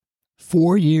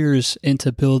4 years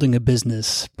into building a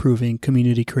business, proving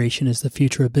community creation is the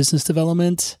future of business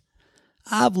development,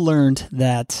 I've learned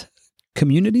that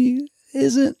community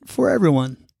isn't for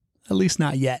everyone, at least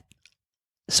not yet.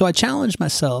 So I challenged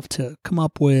myself to come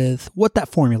up with what that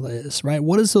formula is, right?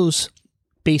 What is those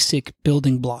basic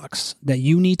building blocks that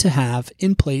you need to have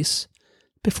in place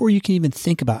before you can even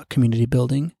think about community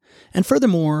building? And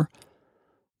furthermore,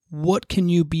 what can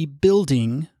you be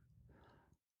building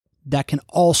that can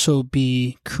also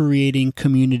be creating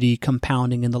community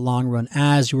compounding in the long run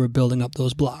as you are building up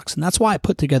those blocks? And that's why I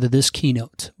put together this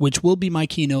keynote, which will be my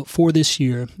keynote for this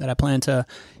year that I plan to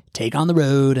take on the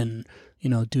road and,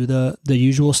 do the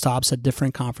usual stops at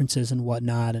different conferences and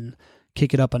whatnot and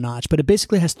kick it up a notch. But it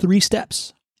basically has 3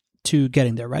 steps to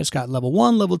getting there, right? It's got level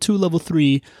 1, level 2, level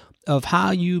 3 of how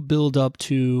you build up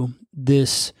to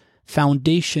this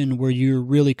foundation where you're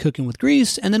really cooking with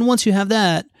grease. And then once you have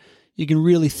that, you can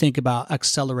really think about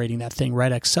accelerating that thing,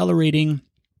 right? Accelerating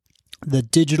the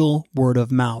digital word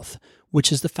of mouth,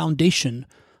 which is the foundation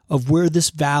of where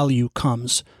this value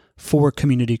comes for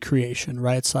community creation,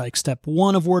 right? It's like step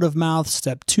 1 of word of mouth,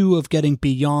 step 2 of getting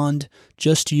beyond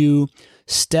just you,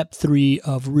 step 3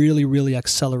 of really, really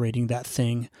accelerating that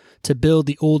thing to build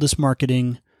the oldest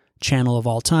marketing channel of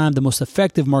all time, the most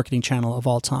effective marketing channel of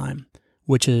all time,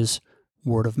 which is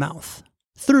word of mouth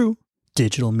through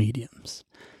digital mediums.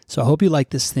 So I hope you like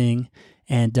this thing.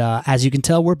 And as you can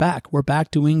tell, we're back. We're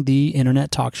back doing the internet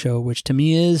talk show, which to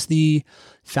me is the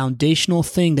foundational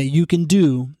thing that you can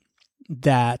do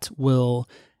that will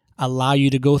allow you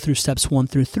to go through steps 1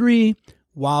 through 3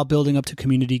 while building up to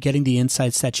community, getting the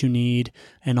insights that you need,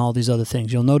 and all these other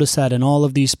things. You'll notice that in all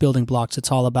of these building blocks, it's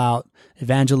all about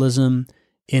evangelism,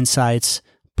 insights,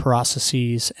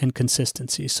 processes, and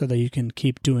consistency so that you can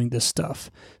keep doing this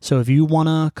stuff. So if you want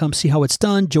to come see how it's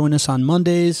done, join us on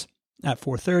Mondays at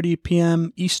 4:30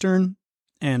 p.m. Eastern.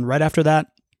 And right after that,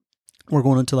 we're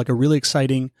going into like a really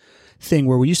exciting thing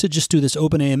where we used to just do this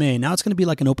open AMA. Now it's going to be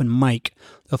like an open mic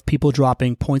of people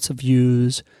dropping points of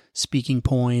views, speaking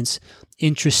points,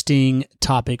 interesting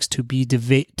topics to be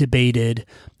debated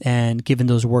and given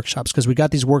those workshops. Because we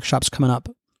got these workshops coming up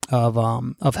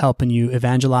of helping you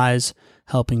evangelize,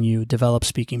 helping you develop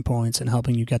speaking points, and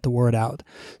helping you get the word out.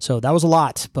 So that was a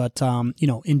lot, but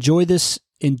enjoy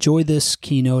this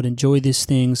keynote, enjoy these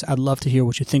things. I'd love to hear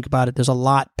what you think about it. There's a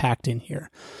lot packed in here.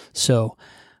 So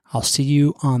I'll see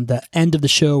you on the end of the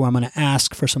show where I'm going to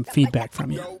ask for some feedback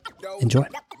from you. Enjoy.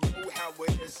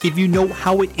 If you know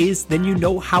how it is, then you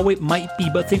know how it might be.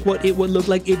 But think what it would look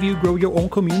like if you grow your own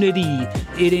community.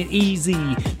 It ain't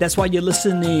easy. That's why you're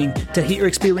listening to hear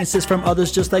experiences from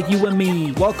others just like you and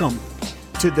me. Welcome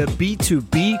to the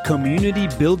B2B Community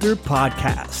Builder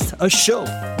Podcast, a show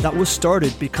that was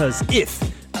started because if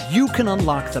you can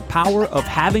unlock the power of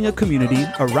having a community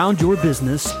around your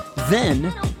business,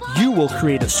 then you will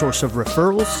create a source of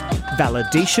referrals,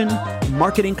 validation,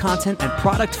 marketing content, and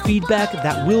product feedback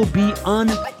that will be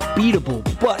unbeatable.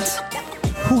 But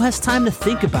who has time to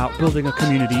think about building a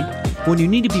community when you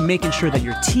need to be making sure that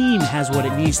your team has what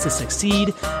it needs to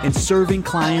succeed in serving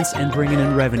clients and bringing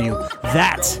in revenue?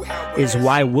 That is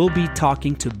why we'll be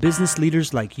talking to business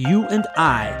leaders like you and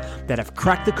I that have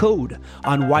cracked the code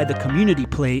on why the community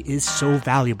play is so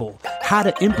valuable, how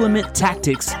to implement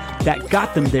tactics that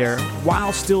got them there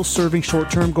while still serving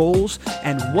short-term goals,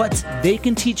 and what they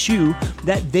can teach you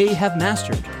that they have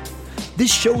mastered.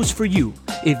 This show is for you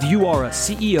if you are a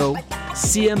CEO,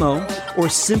 CMO, or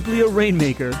simply a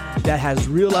rainmaker that has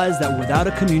realized that without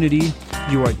a community,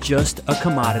 you are just a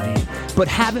commodity, but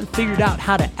haven't figured out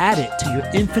how to add it to your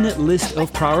infinite list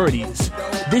of priorities.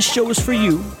 This show is for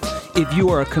you if you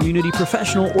are a community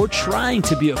professional or trying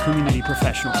to be a community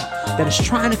professional that is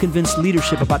trying to convince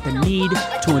leadership about the need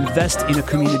to invest in a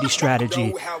community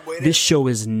strategy. This show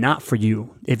is not for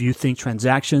you if you think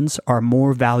transactions are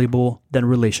more valuable than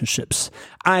relationships.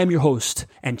 I am your host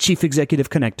and Chief Executive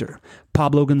Connector,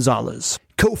 Pablo Gonzalez,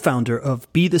 co-founder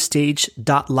of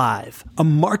BeTheStage.live, a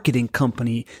marketing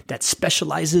company that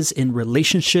specializes in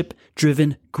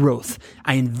relationship-driven growth.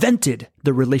 I invented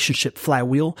the relationship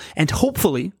flywheel, and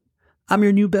hopefully I'm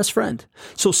your new best friend.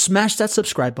 So smash that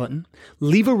subscribe button,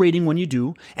 leave a rating when you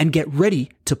do, and get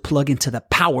ready to plug into the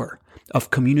power of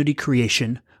community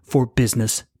creation for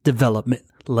business development.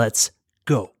 Let's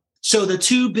go. So the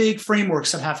 2 big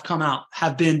frameworks that have come out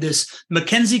have been this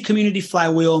McKinsey Community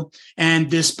Flywheel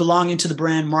and this Belonging to the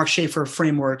Brand Mark Schaefer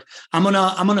framework. I'm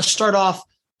gonna start off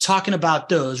talking about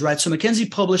those, right? So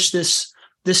McKinsey published this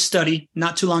study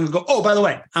not too long ago. Oh, by the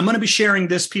way, I'm going to be sharing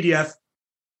this PDF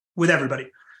with everybody,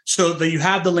 so that you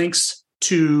have the links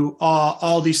to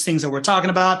all these things that we're talking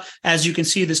about. As you can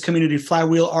see, this community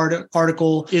flywheel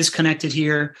article is connected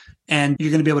here, and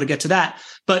you're going to be able to get to that.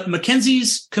 But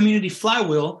Mackenzie's community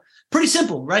flywheel, pretty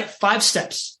simple, right? 5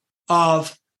 steps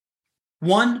of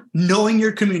 1, knowing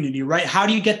your community, right? How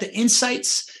do you get the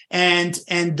insights and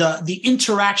the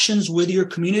interactions with your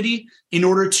community in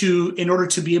order to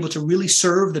be able to really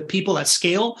serve the people at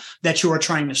scale that you are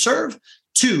trying to serve?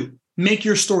 2, make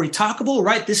your story talkable,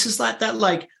 right? This is that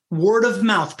like word of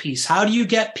mouth piece. How do you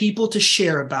get people to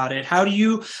share about it? How do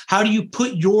you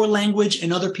put your language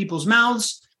in other people's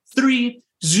mouths? 3,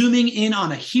 zooming in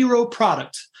on a hero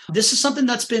product. This is something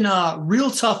that's been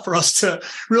real tough for us to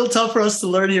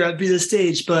learn here at Be The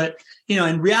Stage. But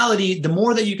in reality, the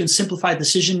more that you can simplify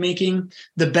decision making,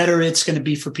 the better it's going to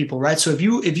be for people, right? So if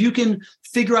you can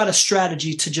figure out a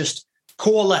strategy to just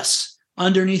coalesce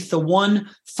underneath the one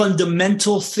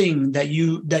fundamental thing that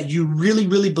you really,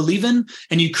 really believe in,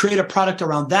 and you create a product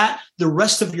around that, the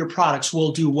rest of your products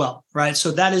will do well, right?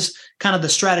 So that is kind of the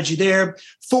strategy there.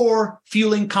 4,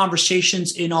 fueling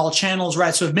conversations in all channels,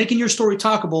 right? So if making your story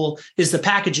talkable is the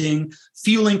packaging,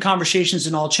 fueling conversations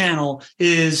in all channel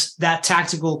is that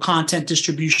tactical content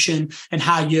distribution and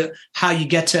how you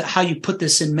put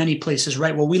this in many places,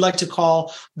 right? What we like to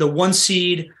call the one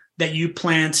seed that you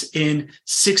plant in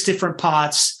 6 different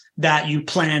pots the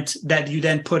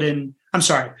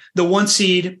one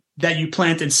seed that you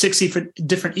plant in 6 different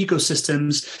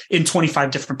ecosystems in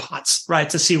 25 different pots, right?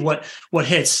 To see what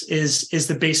hits is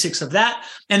the basics of that.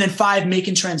 And then 5,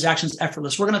 making transactions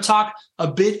effortless. We're going to talk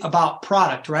a bit about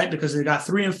product, right? Because they got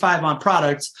 3 and 5 on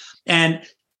products. And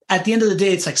at the end of the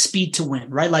day, it's like speed to win,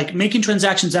 right? Like making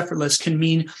transactions effortless can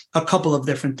mean a couple of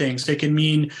different things. It can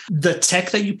mean the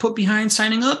tech that you put behind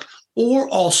signing up, or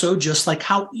also just like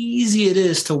how easy it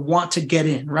is to want to get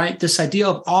in, right? This idea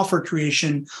of offer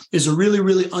creation is a really,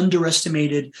 really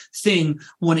underestimated thing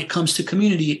when it comes to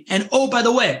community. And oh, by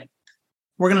the way,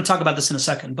 we're going to talk about this in a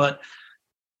second, but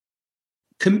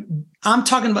I'm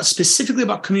talking about specifically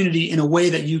about community in a way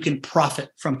that you can profit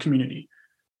from community.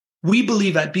 We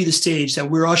believe at Be The Stage that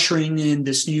we're ushering in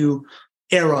this new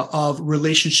era of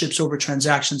relationships over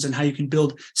transactions and how you can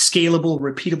build scalable,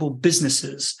 repeatable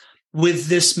businesses with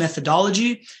this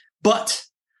methodology. But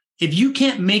if you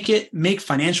can't make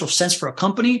financial sense for a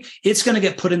company, it's going to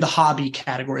get put in the hobby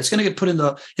category. It's going to get put in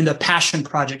the passion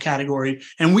project category.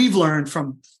 And we've learned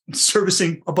from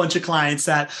servicing a bunch of clients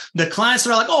that the clients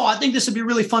that are like, oh, I think this would be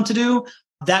really fun to do,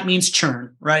 that means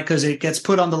churn, right? Because it gets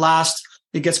put on the last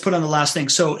thing.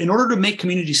 So in order to make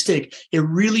community stick, it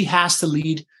really has to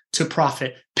lead to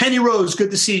profit. Penny Rose,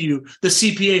 good to see you. The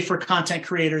CPA for content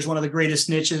creators, one of the greatest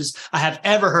niches I have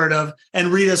ever heard of, and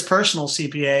Rita's personal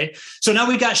CPA. So now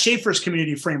we got Schaefer's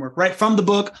community framework, right? From the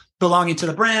book, Belonging to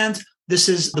the Brand. This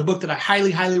is the book that I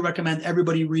highly, highly recommend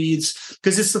everybody reads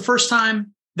because it's the first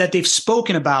time that they've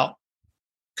spoken about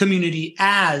community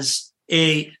as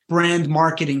a brand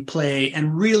marketing play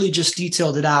and really just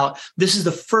detailed it out. This is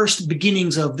the first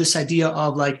beginnings of this idea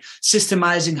of like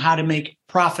systemizing how to make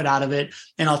profit out of it.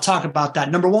 And I'll talk about that.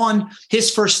 Number 1,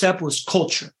 his first step was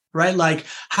culture, right? Like,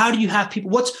 how do you have people?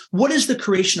 What is the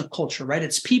creation of culture, right?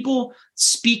 It's people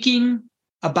speaking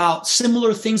about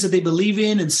similar things that they believe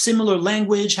in similar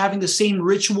language, having the same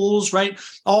rituals, right?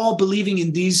 All believing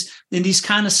in these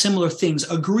kind of similar things,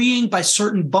 agreeing by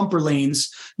certain bumper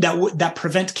lanes that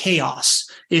prevent chaos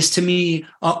is to me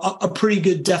a pretty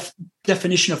good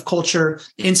definition of culture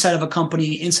inside of a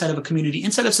company, inside of a community,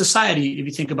 inside of society, if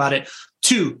you think about it.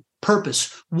 2,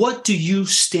 purpose. What do you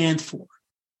stand for?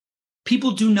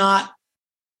 People do not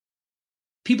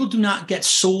get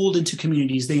sold into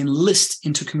communities. They enlist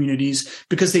into communities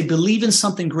because they believe in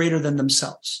something greater than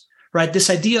themselves, right? This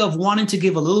idea of wanting to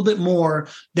give a little bit more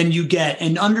than you get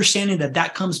and understanding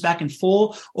that comes back in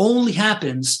full only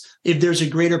happens if there's a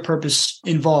greater purpose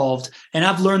involved. And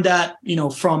I've learned that,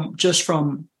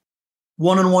 from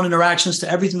one-on-one interactions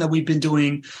to everything that we've been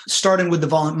doing, starting with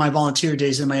my volunteer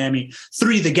days in Miami.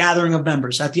 3, the gathering of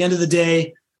members. At the end of the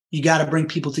day, you got to bring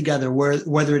people together,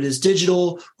 whether it is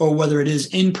digital or whether it is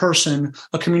in person.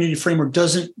 A community framework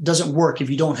doesn't work if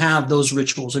you don't have those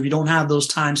rituals, if you don't have those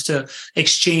times to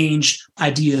exchange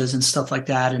ideas and stuff like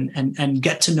that, and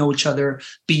get to know each other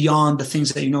beyond the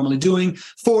things that you're normally doing.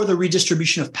 4, the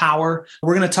redistribution of power.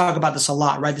 We're going to talk about this a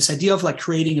lot, right? This idea of like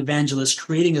creating evangelists,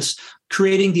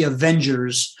 creating the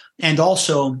Avengers, and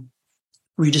also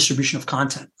redistribution of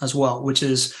content as well, which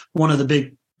is one of the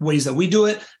big ways that we do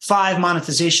it. 5,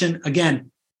 monetization.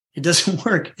 Again, it doesn't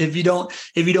work if you don't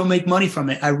make money from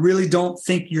it. I really don't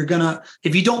think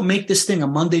if you don't make this thing a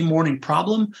Monday morning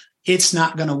problem, it's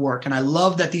not going to work. And I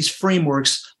love that these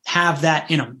frameworks have that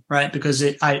in them, right? Because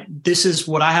this is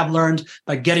what I have learned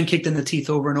by getting kicked in the teeth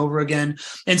over and over again.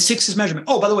 And 6 is measurement.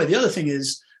 Oh, by the way, the other thing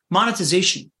is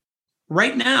monetization.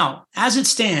 Right now, as it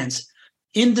stands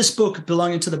in this book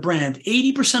belonging to the brand,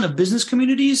 80% of business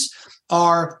communities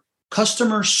are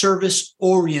customer service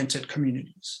oriented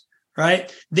communities,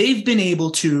 right? They've been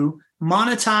able to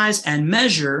monetize and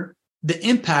measure the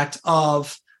impact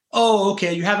of, oh,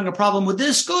 okay, you're having a problem with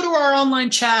this, go to our online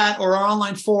chat or our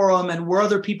online forum and where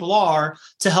other people are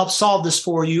to help solve this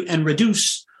for you and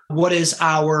reduce what is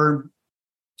our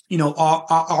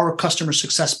customer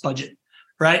success budget,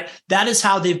 right? That is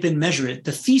how they've been measured.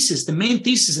 The main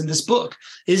thesis in this book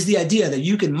is the idea that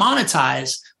you can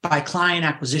monetize by client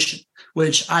acquisition,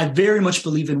 which I very much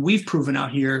believe in. We've proven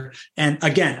out here. And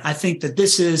again, I think that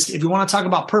this is, if you want to talk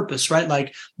about purpose, right?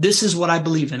 Like this is what I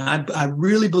believe in. I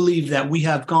really believe that we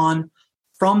have gone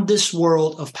from this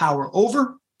world of power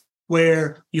over,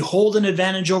 where you hold an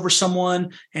advantage over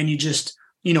someone and you just,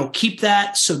 keep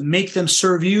that, so make them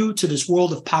serve you, to this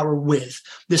world of power with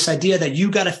this idea that you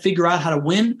got to figure out how to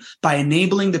win by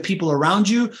enabling the people around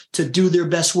you to do their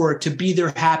best work, to be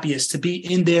their happiest, to be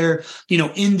in their,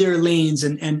 in their lanes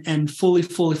and fully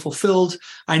fulfilled.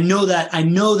 I know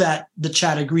that the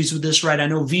chat agrees with this, right? I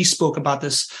know V spoke about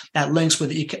this at length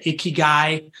with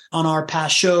Ikigai on our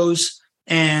past shows.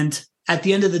 And at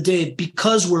the end of the day,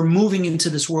 because we're moving into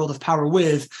this world of power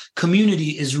with,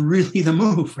 community is really the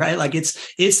move, right? Like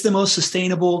it's the most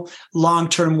sustainable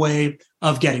long-term way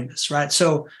of getting this, right?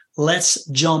 So let's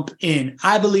jump in.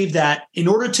 I believe that in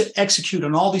order to execute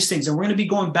on all these things, and we're going to be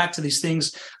going back to these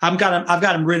things, I've got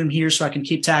them written here so I can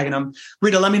keep tagging them.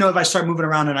 Rita, let me know if I start moving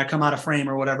around and I come out of frame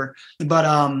or whatever. But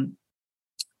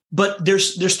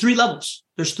there's 3 levels.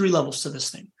 There's 3 levels to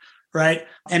this thing, right?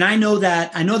 And I know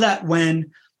that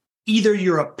when either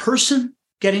you're a person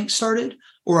getting started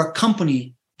or a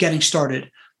company getting started,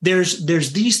 there's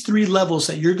these 3 levels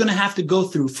that you're going to have to go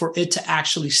through for it to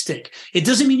actually stick. It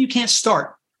doesn't mean you can't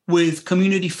start with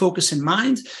community focus in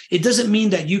mind. It doesn't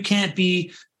mean that you can't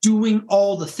be doing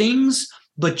all the things,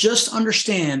 but just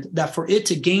understand that for it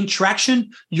to gain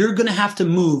traction, you're going to have to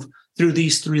move through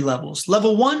these 3 levels.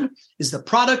 Level 1 is the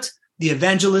product, the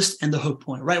evangelist, and the hook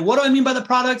point, right? What do I mean by the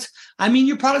product? I mean,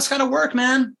 your product's got to work,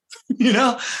 man.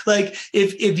 Like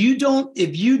if you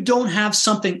don't have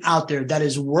something out there that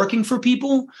is working for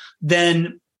people,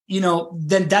 then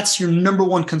that's your number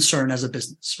one concern as a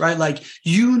business, right? Like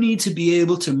you need to be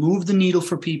able to move the needle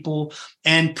for people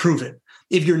and prove it.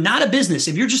 If you're not a business,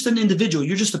 if you're just an individual,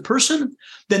 you're just a person,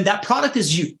 then that product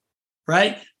is you,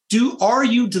 right? Are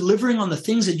you delivering on the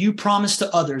things that you promise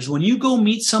to others? When you go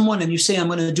meet someone and you say, I'm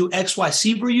going to do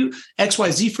XYZ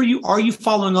for you, are you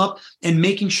following up and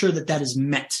making sure that that is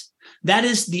met? That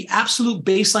is the absolute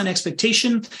baseline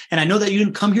expectation. And I know that you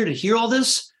didn't come here to hear all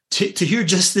this, to hear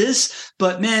just this,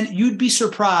 but man, you'd be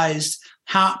surprised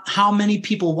how many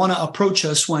people want to approach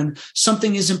us when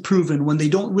something isn't proven, when they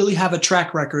don't really have a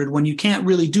track record, when you can't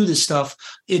really do this stuff.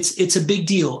 It's a big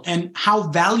deal. And how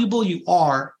valuable you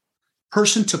are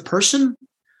person to person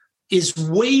is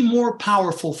way more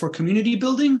powerful for community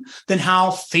building than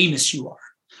how famous you are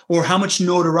or how much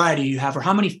notoriety you have or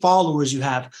how many followers you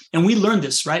have. And we learned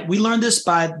this, right? We learned this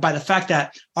by the fact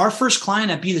that our first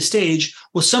client at Be The Stage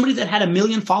was somebody that had 1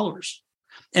 million followers.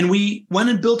 And we went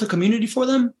and built a community for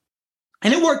them.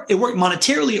 And it worked. It worked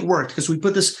monetarily. It worked because we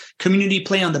put this community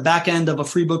play on the back end of a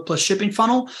free book plus shipping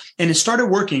funnel, and it started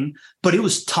working, but it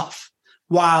was tough.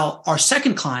 While our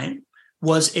second client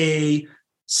was a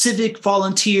civic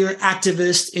volunteer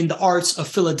activist in the arts of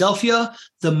Philadelphia,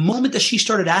 the moment that she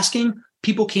started asking,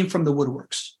 people came from the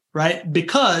woodworks, right?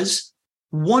 Because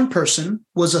one person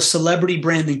was a celebrity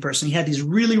branding person. He had these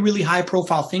really, really high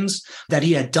profile things that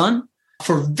he had done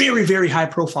for very, very high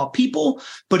profile people,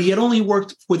 but he had only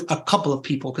worked with a couple of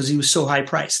people because he was so high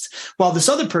priced. While this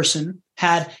other person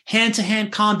had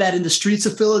hand-to-hand combat in the streets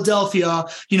of Philadelphia,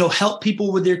 helped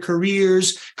people with their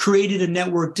careers, created a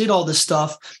network, did all this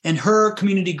stuff, and her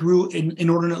community grew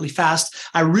inordinately fast.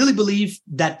 I really believe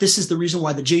that this is the reason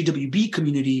why the JWB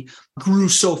community grew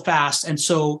so fast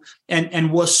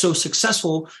and was so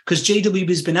successful, because JWB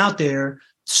has been out there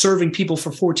serving people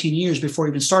for 14 years before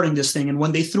even starting this thing. And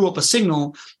when they threw up a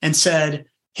signal and said,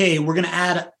 hey, we're going to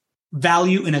add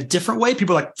value in a different way,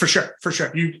 people are like, for sure.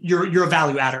 You're a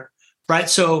value adder, right?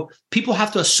 So people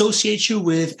have to associate you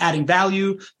with adding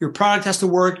value. Your product has to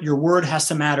work. Your word has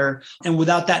to matter. And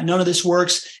without that, none of this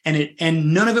works. And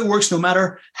none of it works no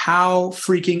matter how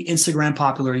freaking Instagram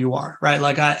popular you are, right?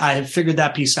 Like I have figured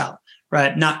that piece out,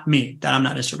 right? Not me, that I'm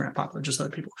not Instagram popular, just other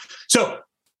people. So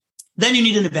then you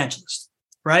need an evangelist.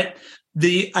 Right?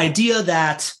 The idea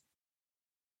that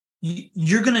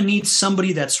you're going to need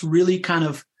somebody that's really kind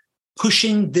of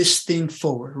pushing this thing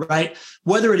forward, right?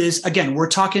 Whether it is, again, we're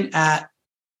talking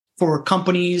for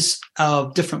companies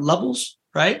of different levels,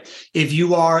 right? If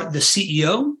you are the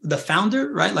CEO, the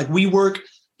founder, right? Like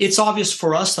it's obvious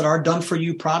for us that our done for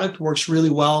you product works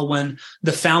really well when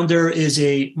the founder is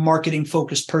a marketing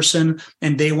focused person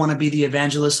and they want to be the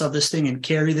evangelist of this thing and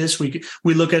carry this. We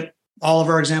look at all of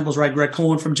our examples, right? Greg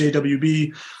Cohen from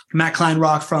JWB, Matt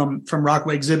Kleinrock from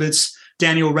Rockway Exhibits,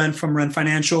 Daniel Wren from Wren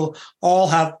Financial, all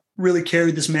have really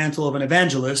carried this mantle of an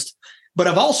evangelist. But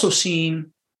I've also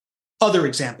seen other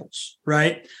examples,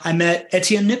 right? I met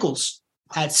Etienne Nichols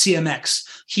at CMX.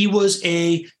 He was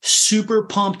a super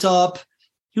pumped up,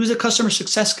 he was a customer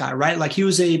success guy, right? Like he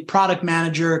was a product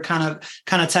manager kind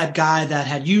of type guy that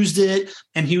had used it.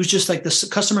 And he was just like the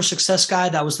customer success guy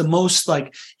that was the most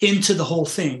like into the whole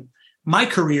thing. My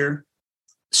career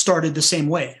started the same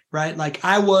way, right? Like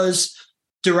I was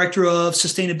director of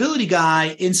sustainability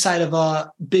guy inside of a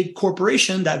big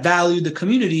corporation that valued the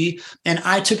community. And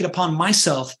I took it upon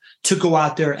myself to go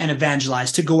out there and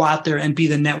evangelize, to go out there and be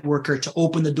the networker, to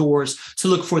open the doors, to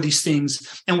look for these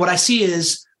things. And what I see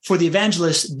is, for the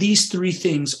evangelist, these three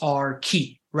things are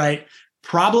key, right?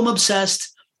 Problem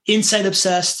obsessed, insight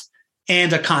obsessed,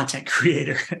 and a content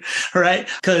creator, right?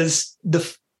 Because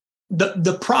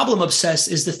the problem obsessed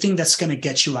is the thing that's going to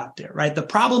get you out there, right? The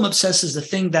problem obsessed is the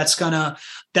thing that's gonna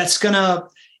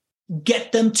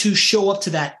get them to show up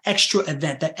to that extra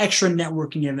event, that extra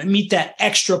networking event, meet that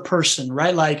extra person,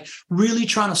 right? Like really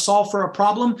trying to solve for a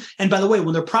problem. And by the way,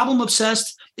 when they're problem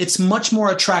obsessed, it's much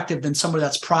more attractive than somebody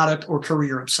that's product or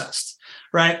career obsessed,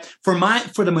 right? For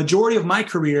the majority of my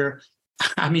career,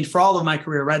 I mean, for all of my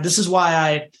career, right? This is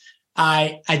why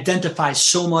I identify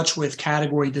so much with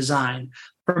category design.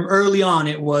 From early on,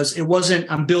 it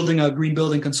wasn't, I'm building a green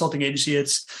building consulting agency.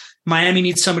 It's Miami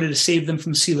needs somebody to save them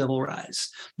from sea level rise.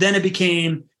 Then it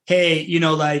became, hey,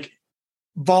 like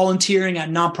volunteering at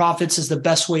nonprofits is the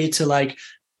best way to like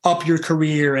up your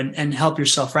career and help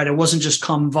yourself, right? It wasn't just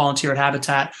come volunteer at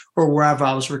Habitat or wherever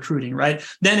I was recruiting, right?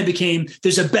 Then it became,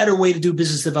 there's a better way to do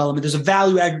business development. There's a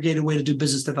value aggregated way to do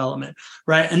business development,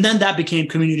 right? And then that became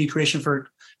community creation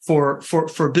for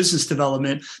business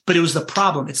development. But it was the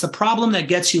problem. It's the problem that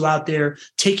gets you out there,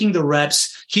 taking the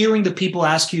reps, hearing the people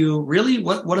ask you, really,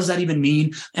 what does that even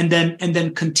mean? And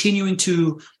then continuing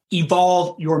to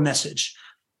evolve your message.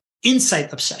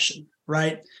 Insight obsession,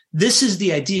 right? This is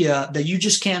the idea that you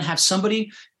just can't have somebody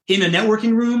in a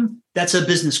networking room that's a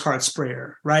business card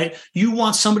sprayer, right? You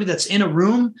want somebody that's in a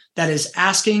room that is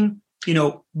asking,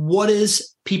 what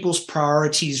is people's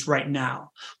priorities right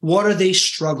now? What are they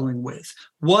struggling with?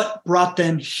 What brought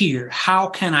them here? How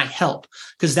can I help?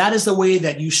 Because that is the way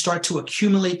that you start to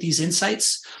accumulate these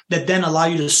insights that then allow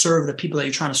you to serve the people that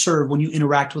you're trying to serve when you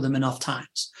interact with them enough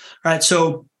times. All right.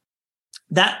 So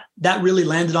that really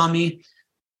landed on me.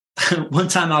 One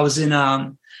time I was in,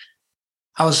 I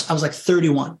was like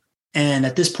 31. And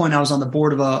at this point I was on the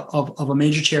board of a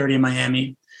major charity in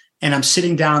Miami. And I'm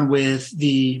sitting down with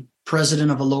the president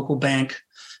of a local bank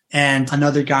and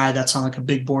another guy that's on like a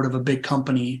big board of a big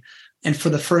company. And for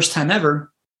the first time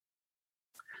ever,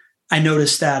 I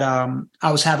noticed that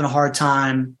I was having a hard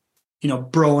time,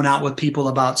 broing out with people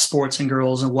about sports and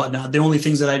girls and whatnot. The only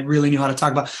things that I really knew how to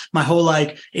talk about, my whole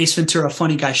like Ace Ventura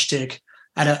funny guy shtick,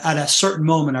 at a certain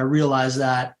moment, I realized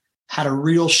that had a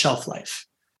real shelf life.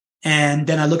 And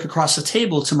then I look across the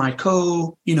table to my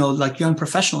young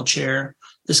professional chair,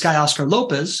 this guy, Oscar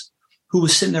Lopez, who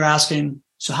was sitting there asking,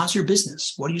 so how's your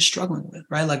business? What are you struggling with?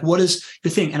 Right? Like, what is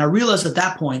your thing? And I realized at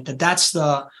that point that's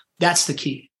the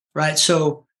key, right?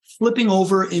 So flipping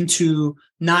over into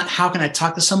not how can I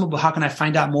talk to someone, but how can I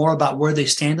find out more about where they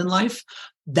stand in life?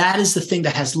 That is the thing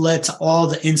that has led to all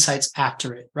the insights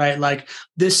after it, right? Like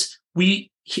this,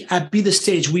 at Be The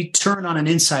Stage, we turn on an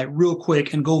insight real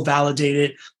quick and go validate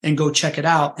it and go check it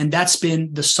out. And that's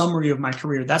been the summary of my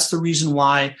career. That's the reason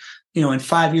why, in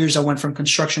 5 years, I went from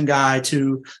construction guy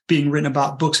to being written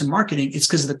about books and marketing. It's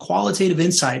because of the qualitative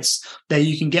insights that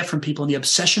you can get from people and the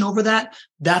obsession over that.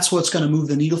 That's what's going to move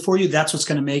the needle for you. That's what's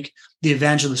going to make the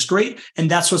evangelist great.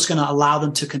 And that's what's going to allow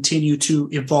them to continue to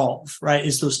evolve, right?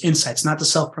 Is those insights, not the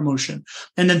self-promotion.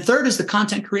 And then third is the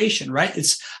content creation, right?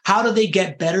 It's how do they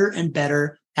get better and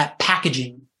better at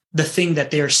packaging the thing that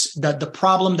the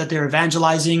problem that they're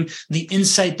evangelizing, the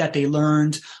insight that they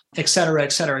learned, et cetera,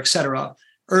 et cetera, et cetera.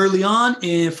 Early on,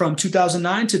 from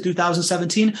 2009 to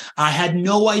 2017, I had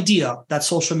no idea that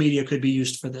social media could be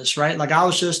used for this, right? Like I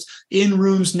was just in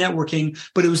rooms networking,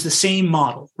 but it was the same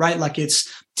model, right? Like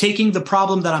it's taking the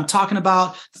problem that I'm talking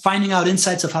about, finding out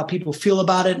insights of how people feel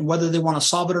about it and whether they want to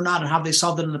solve it or not and how they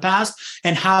solved it in the past.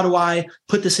 And how do I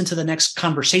put this into the next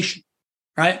conversation,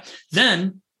 right?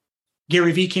 Then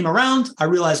Gary Vee came around. I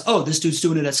realized, oh, this dude's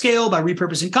doing it at scale by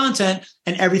repurposing content,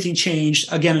 and everything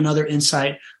changed. Again, another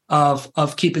insight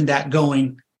of keeping that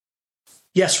going.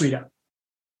 Yes, Rita.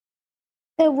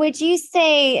 So would you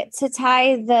say, to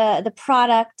tie the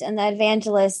product and the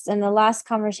evangelist and the last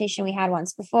conversation we had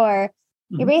once before,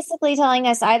 you're basically telling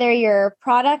us either your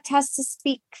product has to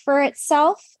speak for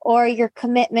itself or your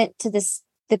commitment to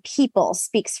the people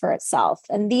speaks for itself.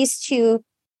 And these two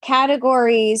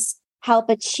categories help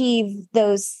achieve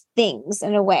those things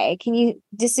in a way. Can you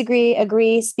disagree,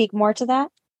 agree, speak more to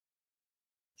that?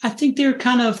 I think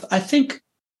I think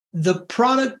the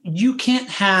product, you can't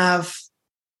have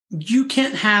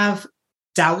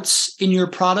doubts in your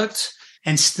product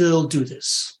and still do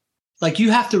this. Like,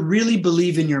 you have to really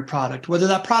believe in your product, whether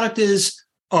that product is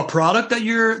a product that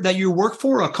you work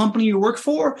for, a company you work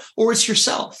for, or it's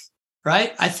yourself,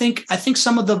 right? I think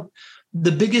some of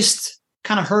the biggest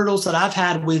kind of hurdles that I've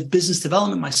had with business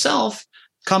development myself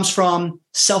comes from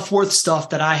self-worth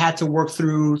stuff that I had to work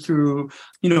through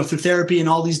therapy and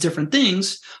all these different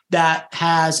things that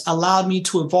has allowed me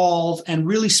to evolve and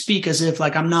really speak as if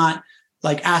like I'm not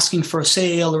like asking for a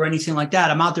sale or anything like that.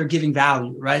 I'm out there giving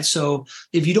value, right? So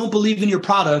if you don't believe in your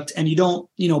product and you don't,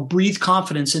 breathe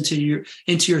confidence into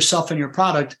yourself and your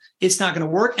product, it's not going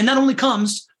to work. And that only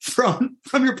comes from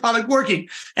your product working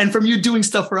and from you doing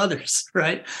stuff for others,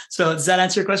 right? So does that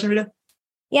answer your question, Rita?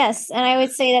 Yes. And I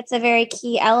would say that's a very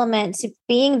key element to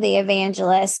being the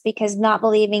evangelist, because not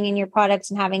believing in your product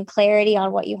and having clarity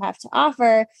on what you have to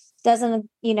offer doesn't,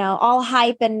 all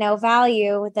hype and no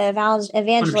value. The evangelist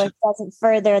 100%. Doesn't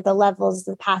further the levels,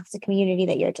 the path to community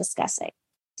that you're discussing.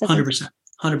 So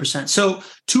 100%. So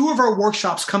 2 of our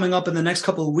workshops coming up in the next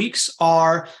couple of weeks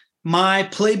are my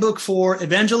playbook for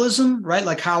evangelism, right?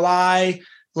 Like how I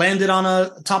landed on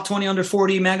a top 20 under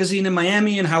 40 magazine in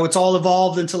Miami and how it's all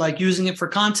evolved into like using it for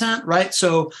content, right?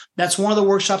 So that's one of the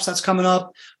workshops that's coming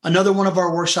up. Another one of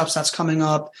our workshops that's coming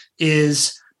up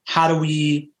is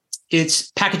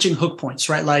it's packaging hook points,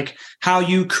 right? Like how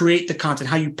you create the content,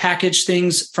 how you package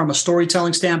things from a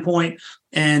storytelling standpoint.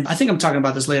 And I think I'm talking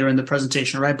about this later in the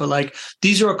presentation, right? But like,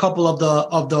 these are a couple of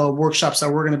the workshops that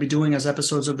we're going to be doing as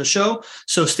episodes of the show.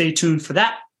 So stay tuned for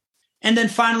that. And then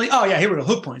finally, here we go,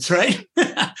 hook points, right?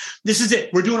 This is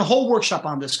it. We're doing a whole workshop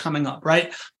on this coming up,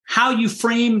 right? How you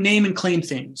frame, name, and claim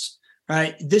things,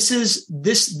 right? This is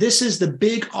the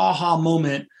big aha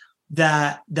moment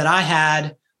that I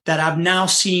had, that I've now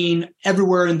seen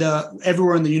everywhere in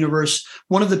the universe.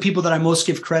 One of the people that I most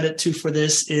give credit to for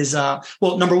this is,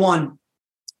 number one,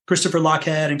 Christopher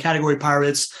Lochhead and Category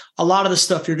Pirates. A lot of the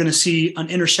stuff you're going to see an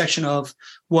intersection of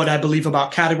what I believe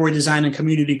about category design and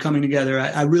community coming together.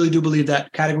 I really do believe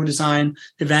that category design,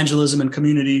 evangelism, and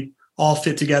community all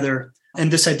fit together.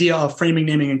 And this idea of framing,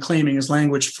 naming, and claiming is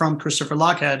language from Christopher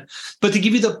Lochhead. But to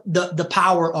give you the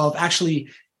power of actually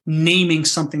naming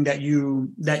something that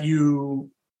you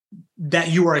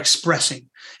are expressing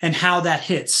and how that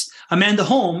hits. Amanda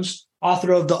Holmes,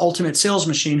 author of The Ultimate Sales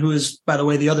Machine, who is, by the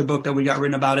way, the other book that we got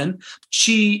written about in,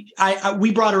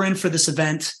 we brought her in for this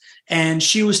event, and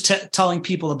she was telling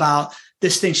people about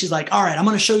this thing. She's like, all right, I'm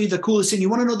going to show you the coolest thing. You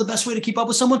want to know the best way to keep up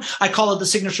with someone? I call it the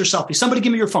signature selfie. Somebody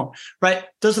give me your phone, right?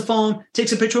 Does the phone,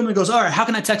 takes a picture of them and goes, all right, how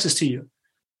can I text this to you?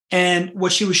 And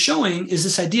what she was showing is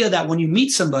this idea that when you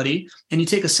meet somebody and you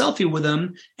take a selfie with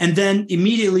them, and then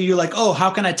immediately you're like, oh, how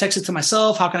can I text it to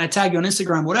myself? How can I tag you on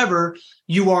Instagram? Whatever.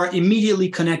 You are immediately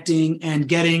connecting and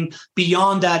getting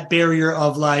beyond that barrier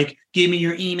of like, give me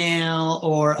your email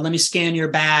or let me scan your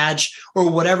badge or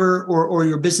whatever, or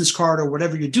your business card or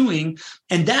whatever you're doing.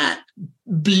 And that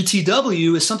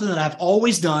BTW is something that I've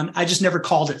always done. I just never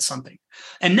called it something.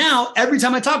 And now every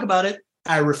time I talk about it,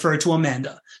 I refer to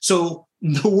Amanda. So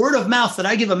the word of mouth that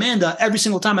I give Amanda every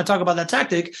single time I talk about that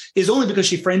tactic is only because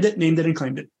she framed it, named it, and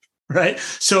claimed it, right?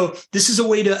 So this is a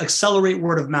way to accelerate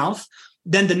word of mouth.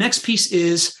 Then the next piece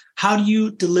is, how do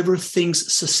you deliver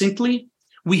things succinctly?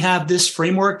 We have this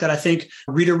framework that I think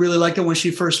Rita really liked it when she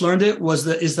first learned it,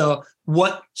 is the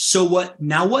what, so what,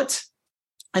 now what?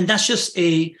 And that's just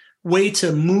a way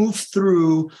to move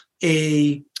through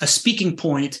a speaking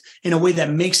point in a way that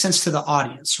makes sense to the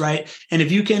audience, right? And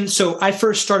if you can, so I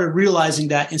first started realizing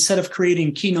that instead of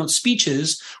creating keynote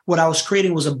speeches, what I was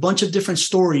creating was a bunch of different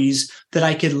stories that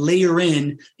I could layer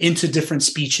into different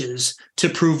speeches to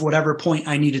prove whatever point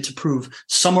I needed to prove.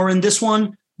 Some are in this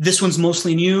one's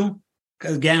mostly new.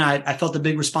 Again, I felt a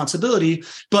big responsibility,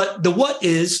 but the what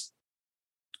is,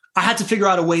 I had to figure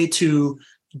out a way to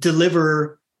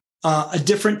deliver a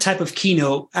different type of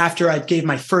keynote after I gave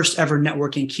my first ever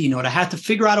networking keynote. I had to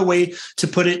figure out a way to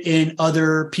put it in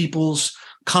other people's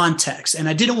context. And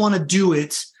I didn't want to do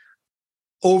it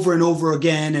over and over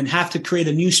again and have to create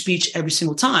a new speech every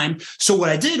single time. So what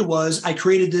I did was I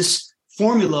created this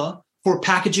formula for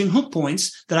packaging hook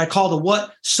points that I call the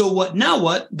what, so what, now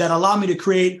what, that allow me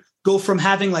to go from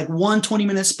having like one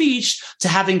 20-minute speech to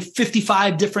having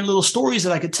 55 different little stories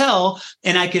that I could tell.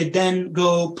 And I could then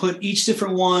go put each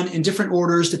different one in different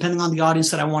orders, depending on the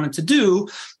audience that I wanted to do.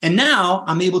 And now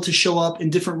I'm able to show up in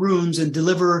different rooms and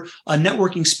deliver a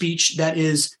networking speech that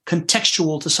is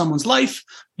contextual to someone's life,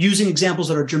 using examples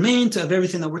that are germane to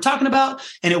everything that we're talking about.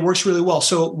 And it works really well.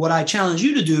 So what I challenge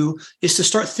you to do is to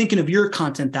start thinking of your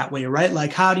content that way, right?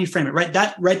 Like, how do you frame it, right?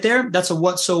 That right there, that's a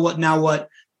what, so what, now what,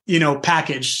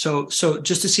 package. So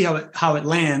just to see how it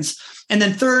lands. And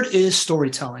then third is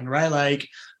storytelling, right? Like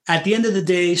at the end of the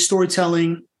day,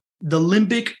 storytelling, the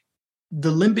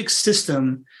limbic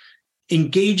system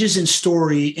engages in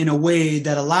story in a way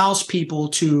that allows people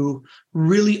to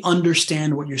really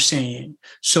understand what you're saying.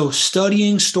 So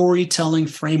studying storytelling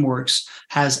frameworks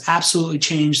has absolutely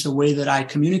changed the way that I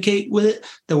communicate with it,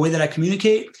 the way that I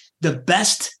communicate. The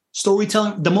best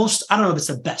storytelling, I don't know if it's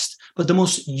the best, but the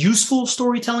most useful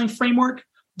storytelling framework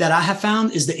that I have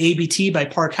found is the ABT by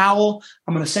Park Howell.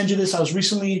 I'm going to send you this. I was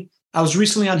recently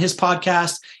on his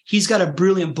podcast. He's got a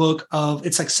brilliant book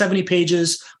it's like 70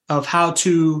 pages of how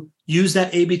to use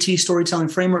that ABT storytelling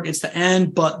framework. It's the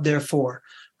and, but, therefore,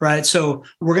 right? So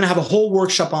we're going to have a whole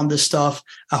workshop on this stuff.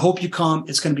 I hope you come.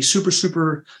 It's going to be super,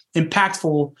 super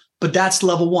impactful. But that's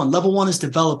level one. Level one is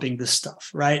developing this stuff,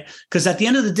 right? Because at the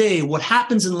end of the day, what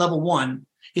happens in level one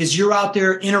is you're out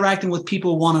there interacting with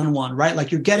people one-on-one, right?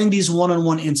 Like you're getting these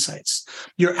one-on-one insights.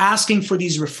 You're asking for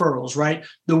these referrals, right?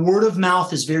 The word of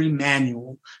mouth is very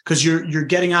manual because you're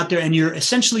getting out there and you're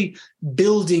essentially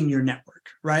building your network,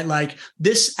 right? Like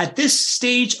at this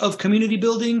stage of community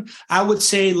building, I would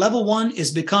say level one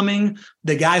is becoming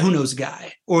the guy who knows a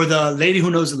guy or the lady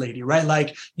who knows a lady, right?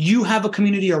 Like you have a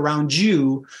community around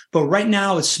you, but right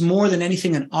now it's more than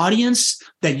anything an audience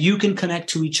that you can connect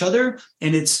to each other.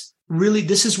 And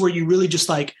this is where you really just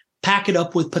like pack it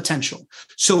up with potential.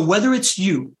 So whether it's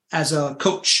you as a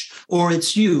coach or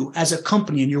it's you as a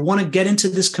company and you want to get into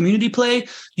this community play,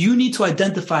 you need to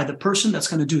identify the person that's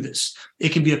going to do this. It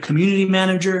can be a community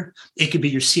manager. It could be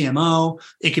your CMO.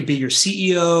 It could be your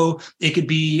CEO. It could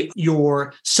be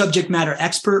your subject matter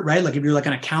expert, right? Like if you're like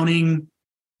an accounting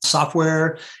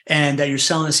software and that you're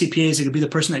selling to CPAs, it could be the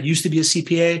person that used to be a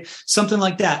CPA, something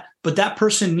like that. But that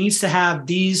person needs to have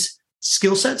these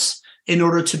skill sets in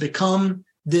order to become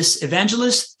this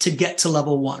evangelist to get to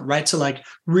level one, right? To like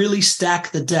really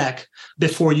stack the deck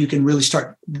before you can really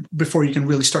start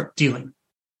dealing.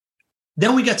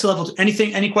 Then we get to level two.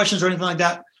 Any questions or anything like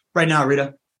that right now,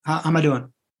 Rita? How am I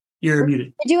doing? You're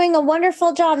muted. You're doing a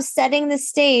wonderful job setting the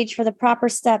stage for the proper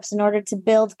steps in order to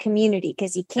build community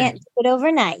because you can't do it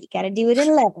overnight. You got to do it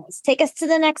in levels. Take us to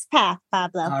the next path,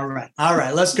 Pablo. All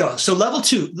right. Let's go. So level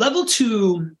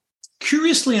two,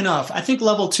 curiously enough, I think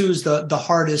level two is the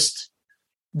hardest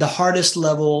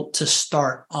level to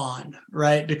start on,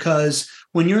 right? Because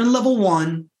when you're in level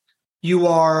one,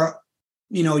 you're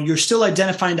still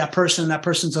identifying that person. That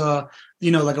person's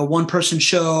like a one-person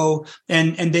show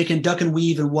and they can duck and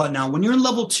weave and whatnot. When you're in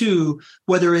level two,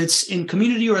 whether it's in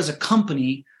community or as a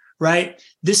company, right?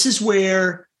 This is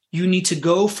where you need to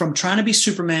go from trying to be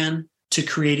Superman to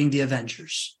creating the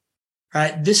Avengers,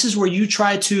 right? This is where you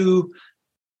try to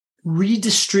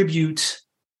redistribute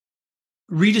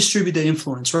the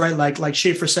influence, right? Like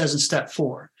Schaefer says in step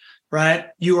 4, right?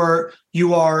 You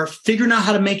are figuring out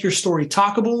how to make your story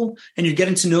talkable and you're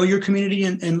getting to know your community.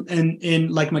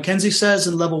 And like Mackenzie says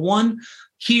in level 1,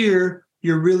 here,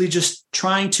 you're really just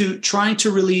trying to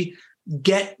really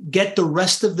get the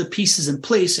rest of the pieces in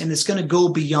place, and it's going to go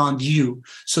beyond you.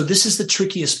 So this is the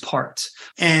trickiest part.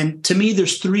 And to me,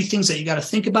 there's 3 things that you got to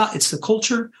think about. It's the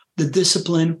culture, the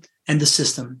discipline, and the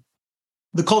system.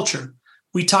 The culture,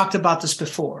 we talked about this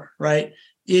before, right?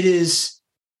 It is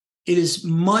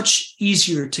much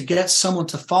easier to get someone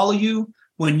to follow you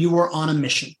when you are on a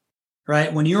mission,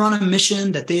 right? When you're on a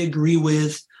mission that they agree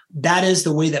with, that is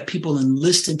the way that people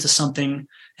enlist into something.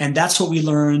 And that's what we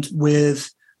learned with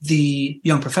the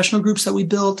young professional groups that we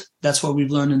built. That's what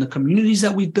we've learned in the communities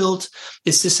that we've built.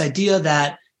 It's this idea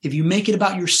that if you make it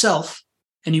about yourself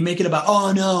and you make it about,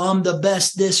 oh no, I'm the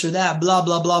best, this or that, blah,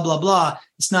 blah, blah, blah, blah.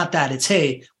 It's not that. It's,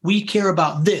 hey, we care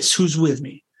about this. Who's with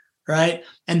me, right?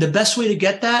 And the best way to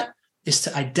get that is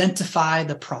to identify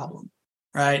the problem,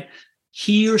 right?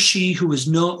 He or she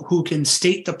who can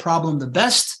state the problem the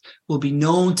best will be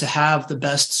known to have the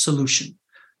best solution,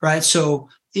 right? So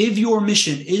if your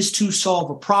mission is to solve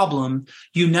a problem,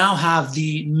 you now have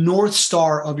the North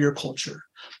Star of your culture.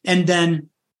 And then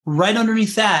right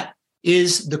underneath that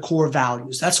is the core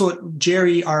values. That's what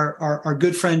Jerry, our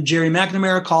good friend, Jerry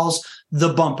McNamara calls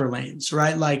the bumper lanes,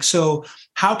 right? Like, so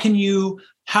how can you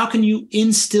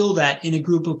instill that in a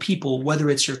group of people, whether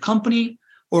it's your company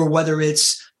or whether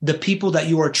it's the people that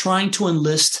you are trying to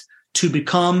enlist to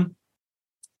become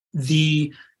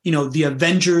the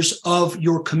Avengers of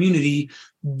your community?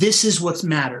 This is what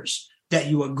matters, that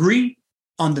you agree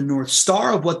on the North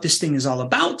Star of what this thing is all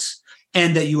about,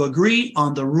 and that you agree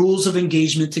on the rules of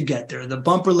engagement to get there, the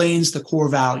bumper lanes, the core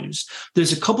values.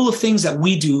 There's a couple of things that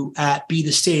we do at Be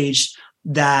the Stage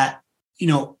that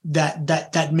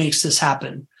makes this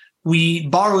happen. We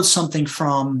borrowed something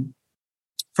from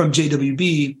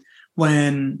JWB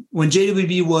when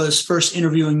JWB was first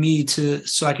interviewing me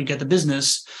so I could get the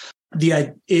business. They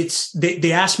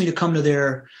asked me to come to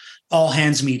their all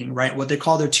hands meeting, right? What they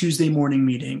call their Tuesday morning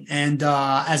meeting. And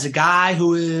as a guy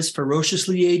who is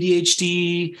ferociously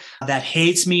ADHD, that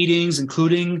hates meetings,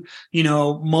 including,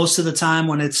 most of the time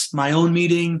when it's my own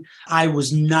meeting, I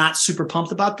was not super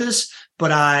pumped about this,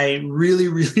 but I really,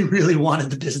 really, really wanted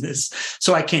the business.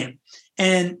 So I came.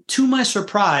 And to my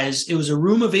surprise, it was a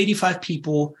room of 85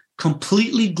 people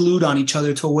completely glued on each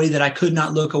other to a way that I could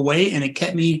not look away. And it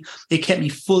kept me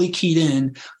fully keyed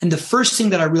in. And the first thing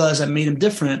that I realized that made them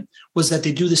different was that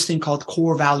they do this thing called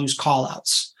core values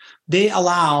callouts. They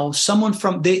allow someone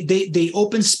they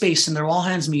open space in their all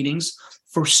hands meetings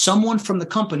for someone from the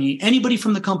company. Anybody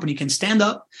from the company can stand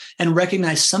up and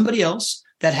recognize somebody else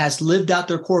that has lived out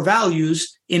their core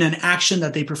values in an action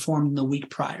that they performed in the week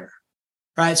prior.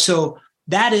 Right. So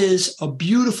that is a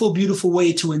beautiful, beautiful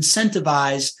way to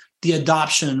incentivize the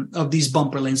adoption of these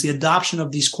bumper lanes, the adoption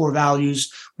of these core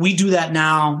values. We do that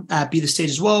now at Be the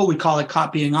Stage as well. We call it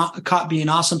Caught Being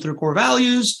Awesome Through Core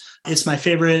Values. It's my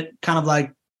favorite, kind of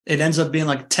like, it ends up being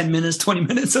like 10 minutes, 20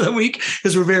 minutes of the week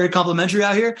because we're very complimentary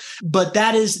out here. But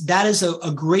that is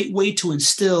a great way to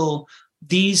instill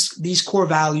these core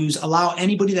values, allow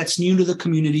anybody that's new to the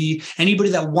community, anybody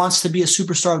that wants to be a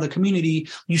superstar of the community,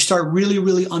 you start really,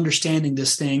 really understanding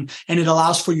this thing. And it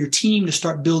allows for your team to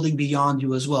start building beyond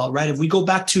you as well, right? If we go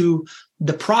back to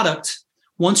the product,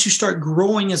 once you start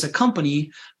growing as a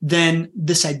company, then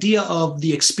this idea of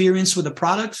the experience with the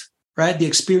product, right? The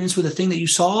experience with the thing that you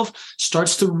solve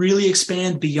starts to really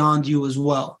expand beyond you as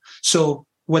well. So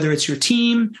whether it's your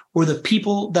team or the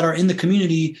people that are in the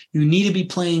community, you need to be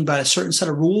playing by a certain set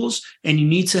of rules, and you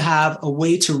need to have a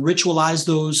way to ritualize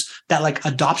that like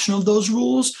adoption of those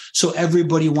rules. So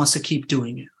everybody wants to keep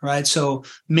doing it, right? So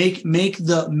make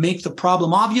the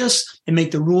problem obvious and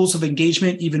make the rules of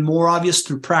engagement even more obvious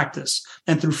through practice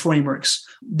and through frameworks.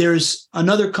 There's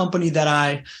another company that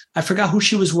I forgot who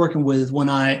she was working with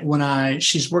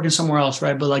she's working somewhere else,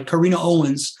 right? But like Karina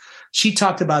Owens, she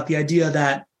talked about the idea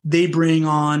that they bring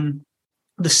on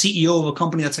the CEO of a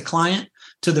company that's a client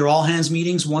to their all hands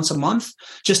meetings once a month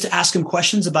just to ask them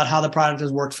questions about how the product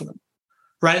has worked for them,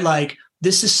 right? Like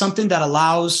this is something that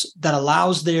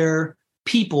allows their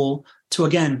people to,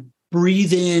 again,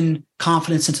 breathe in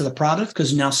confidence into the product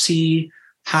because you now see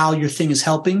how your thing is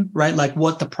helping, right? Like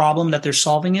what the problem that they're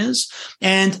solving is,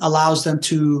 and allows them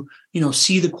to,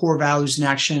 see the core values in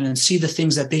action and see the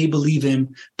things that they believe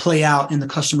in play out in the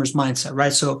customer's mindset,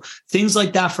 right? So things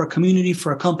like that for a community,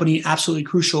 for a company, absolutely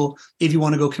crucial if you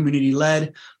want to go community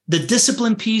led. The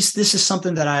discipline piece, this is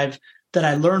something that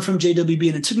I learned from JWB,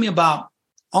 and it took me about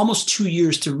almost 2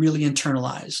 years to really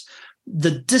internalize.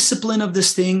 The discipline of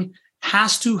this thing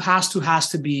has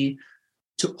to be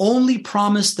to only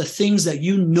promise the things that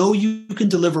you know you can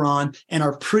deliver on and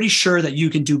are pretty sure that you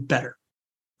can do better,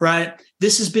 right?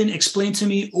 This has been explained to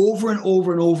me over and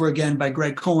over and over again by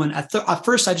Greg Cohen. At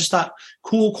first, I just thought,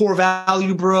 cool core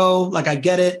value, bro. Like, I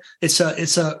get it. It's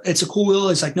a cool wheel.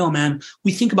 It's like, no, man,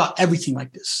 we think about everything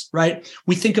like this, right?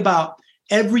 We think about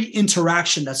every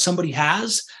interaction that somebody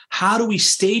has. How do we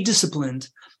stay disciplined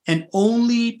and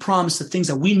only promise the things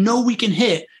that we know we can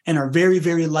hit and are very,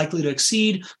 very likely to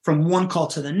exceed, from one call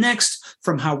to the next,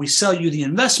 from how we sell you the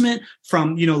investment,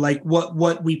 from, like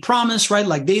what we promise, right?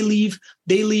 Like they leave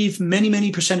many,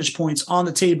 many percentage points on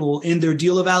the table in their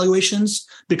deal evaluations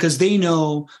because they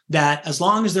know that as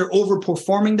long as they're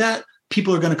overperforming that,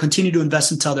 people are going to continue to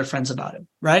invest and tell their friends about it,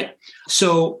 right?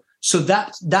 So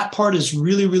that part is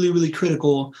really, really, really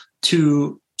critical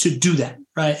to do that,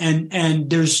 right? And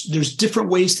there's different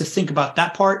ways to think about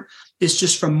that part. It's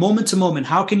just from moment to moment.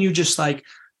 How can you just like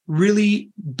really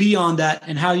be on that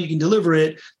and how you can deliver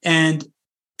it? And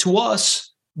to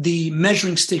us, the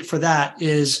measuring stick for that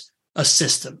is a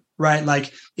system, right?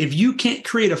 Like if you can't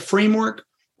create a framework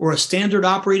or a standard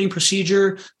operating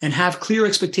procedure and have clear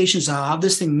expectations of how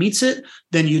this thing meets it,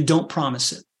 then you don't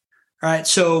promise it. All right.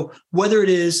 So whether it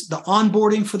is the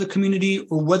onboarding for the community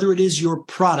or whether it is your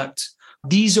product,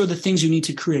 these are the things you need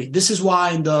to create. This is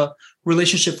why in the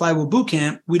Relationship Flywheel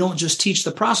Bootcamp, we don't just teach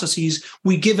the processes,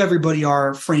 we give everybody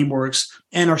our frameworks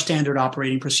and our standard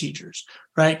operating procedures,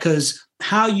 right? Because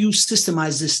how you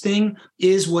systemize this thing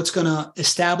is what's going to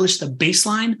establish the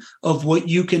baseline of what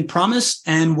you can promise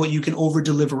and what you can over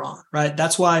deliver on, right?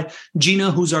 That's why Gina,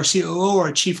 who's our COO,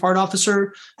 our Chief Heart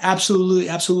Officer, absolutely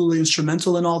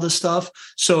instrumental in all this stuff.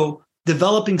 So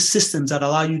developing systems that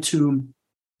allow you to,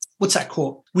 what's that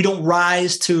quote? We don't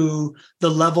rise to the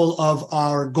level of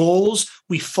our goals.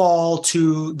 We fall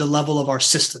to the level of our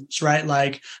systems, right?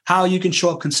 Like how you can show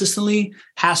up consistently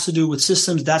has to do with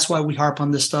systems. That's why we harp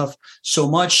on this stuff so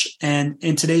much. And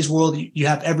in today's world, you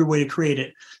have every way to create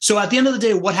it. So at the end of the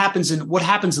day, what happens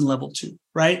in level 2,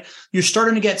 right? You're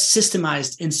starting to get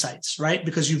systemized insights, right?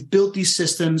 Because you've built these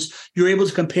systems, you're able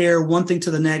to compare one thing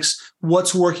to the next,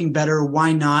 what's working better,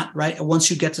 why not, right? And once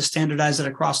you get to standardize it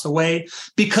across the way,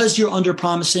 because you're under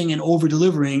promising and over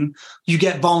delivering, you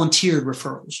get volunteered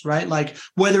referrals, right? Like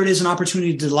whether it is an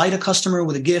opportunity to delight a customer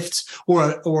with a gift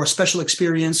or a special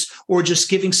experience, or just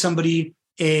giving somebody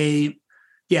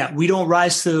we don't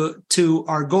rise to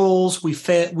our goals. We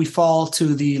fall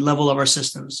to the level of our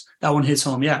systems. That one hits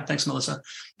home. Yeah. Thanks, Melissa.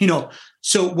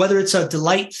 So whether it's a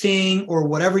delight thing or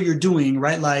whatever you're doing,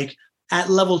 right? Like at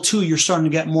level 2, you're starting to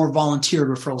get more volunteer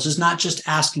referrals. It's not just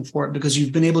asking for it because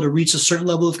you've been able to reach a certain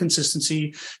level of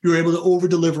consistency. You're able to over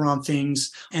deliver on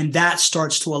things. And that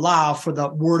starts to allow for the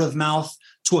word of mouth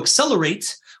to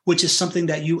accelerate, which is something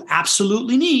that you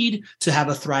absolutely need to have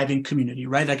a thriving community,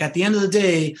 right? Like at the end of the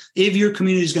day, if your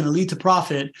community is going to lead to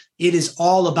profit, it is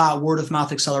all about word of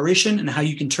mouth acceleration and how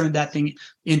you can turn that thing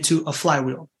into a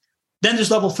flywheel. Then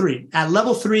there's level 3. At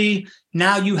level 3,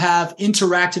 now you have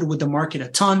interacted with the market a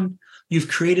ton. You've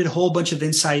created a whole bunch of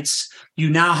insights. You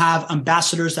now have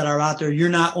ambassadors that are out there. You're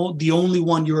not the only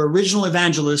one. Your original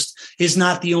evangelist is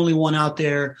not the only one out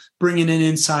there bringing in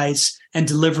insights and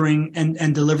delivering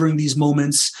and delivering these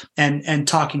moments and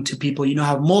talking to people. You now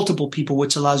have multiple people,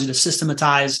 which allows you to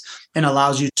systematize and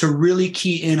allows you to really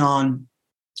key in on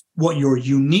what your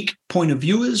unique point of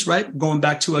view is, right? Going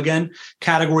back to, again,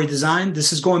 category design.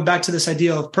 This is going back to this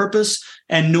idea of purpose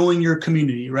and knowing your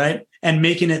community, right? And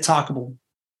making it talkable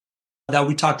that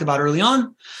we talked about early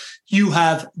on. You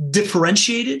have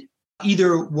differentiated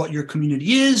either what your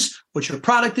community is, what your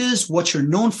product is, what you're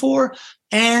known for,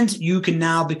 and you can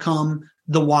now become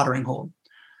the watering hole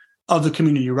of the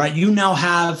community, right? You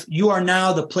are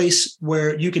now the place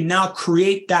where you can now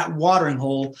create that watering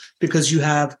hole because you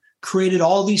have created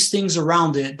all these things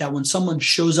around it that when someone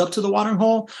shows up to the watering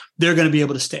hole, they're going to be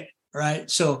able to stay.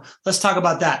 Right. So let's talk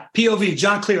about that. POV,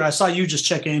 John Clear, I saw you just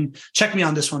check me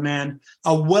on this one, man.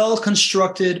 A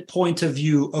well-constructed point of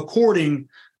view, according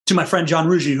to my friend John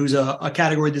Ruggie, who's a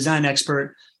category design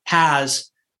expert,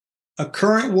 has a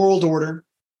current world order,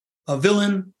 a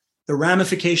villain, the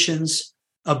ramifications,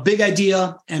 a big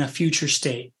idea, and a future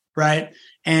state. Right.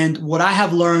 And what I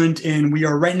have learned, and we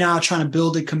are right now trying to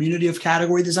build a community of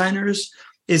category designers,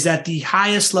 is that the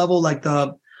highest level, like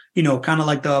the kind of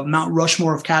like the Mount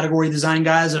Rushmore of category design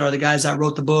guys that are the guys that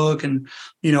wrote the book and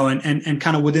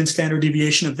kind of within standard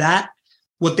deviation of that,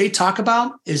 what they talk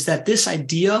about is that this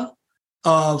idea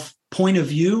of point of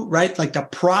view, right? Like the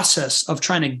process of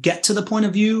trying to get to the point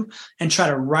of view and try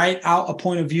to write out a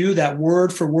point of view that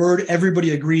word for word,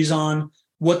 everybody agrees on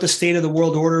what the state of the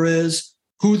world order is,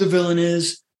 who the villain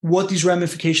is, what these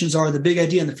ramifications are, the big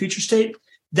idea and the future state.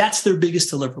 That's their biggest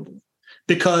deliverable.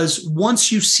 Because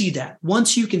once you see that,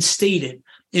 once you can state it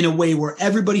in a way where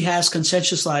everybody has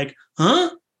consensus, like,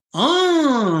 all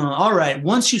right.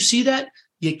 Once you see that,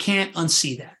 you can't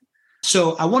unsee that.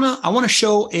 So I want to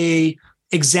show a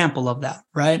example of that,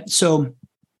 right? So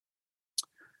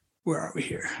where are we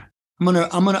here? I'm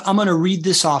gonna read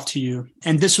this off to you.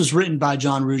 And this was written by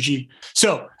John Ruggie.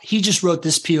 So he just wrote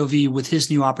this POV with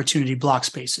his new opportunity, block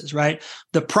spaces, right?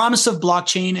 The promise of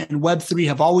blockchain and Web3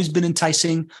 have always been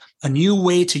enticing, a new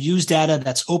way to use data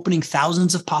that's opening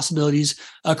thousands of possibilities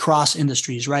across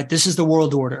industries, right? This is the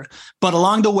world order. But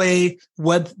along the way,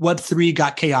 Web3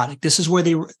 got chaotic. This is where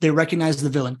they recognize the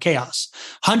villain, chaos.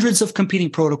 Hundreds of competing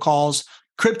protocols,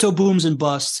 crypto booms and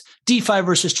busts, DeFi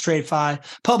versus TradeFi,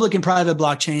 public and private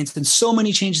blockchains, and so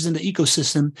many changes in the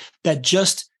ecosystem that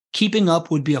just keeping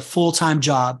up would be a full-time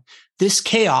job. This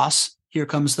chaos, here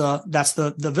comes that's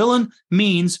the villain,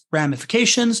 means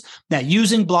ramifications that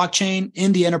using blockchain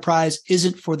in the enterprise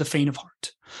isn't for the faint of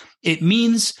heart. It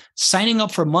means signing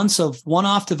up for months of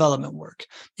one-off development work.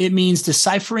 It means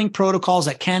deciphering protocols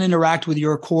that can interact with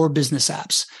your core business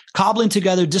apps, cobbling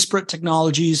together disparate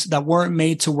technologies that weren't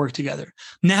made to work together,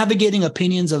 navigating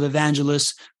opinions of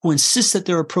evangelists who insist that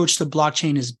their approach to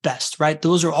blockchain is best, right?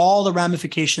 Those are all the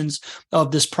ramifications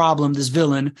of this problem, this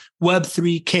villain.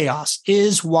 Web3 chaos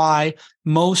is why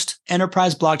most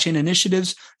enterprise blockchain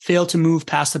initiatives fail to move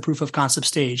past the proof of concept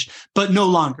stage, but no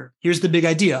longer. Here's the big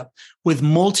idea. With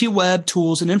multi-web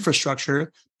tools and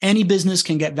infrastructure, any business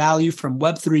can get value from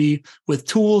Web3 with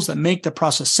tools that make the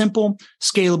process simple,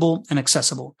 scalable, and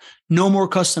accessible. No more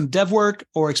custom dev work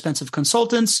or expensive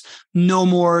consultants. No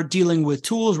more dealing with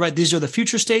tools, right? These are the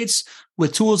future states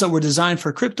with tools that were designed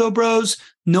for crypto bros.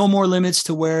 No more limits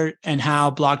to where and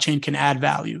how blockchain can add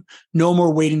value. No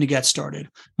more waiting to get started.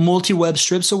 Multi-web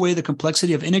strips away the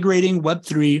complexity of integrating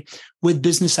Web3 with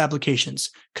business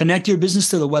applications. Connect your business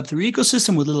to the Web3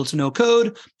 ecosystem with little to no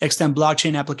code. Extend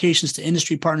blockchain applications to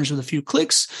industry partners with a few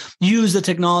clicks. Use the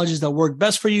technologies that work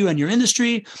best for you and your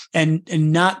industry, and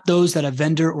not those that a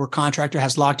vendor or contractor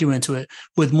has locked you into it.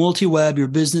 With multi-web, your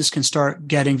business can start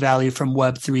getting value from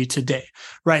Web3 today,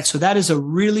 right? So that is a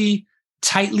really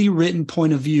tightly written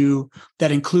point of view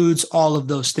that includes all of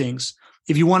those things.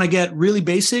 If you want to get really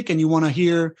basic and you want to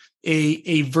hear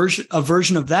a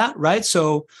version of that, right?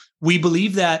 So we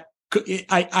believe that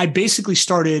I basically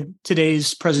started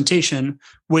today's presentation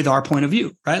with our point of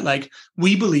view, right? Like,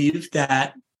 we believe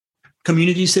that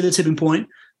communities hit a tipping point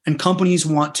and companies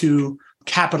want to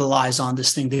capitalize on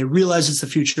this thing. They realize it's the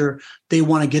future. They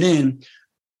want to get in,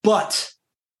 but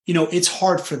it's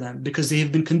hard for them because they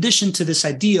have been conditioned to this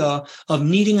idea of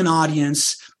needing an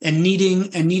audience and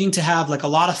needing to have like a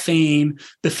lot of fame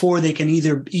before they can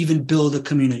even build a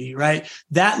community, right?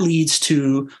 That leads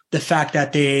to the fact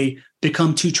that they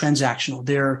become too transactional.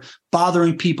 They're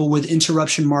bothering people with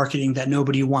interruption marketing that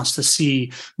nobody wants to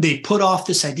see. They put off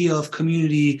this idea of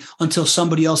community until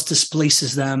somebody else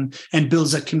displaces them and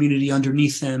builds a community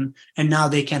underneath them. And now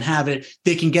they can have it.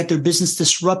 They can get their business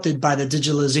disrupted by the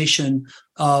digitalization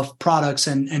of products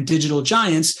and digital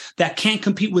giants that can't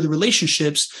compete with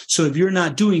relationships. So if you're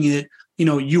not doing it,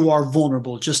 you are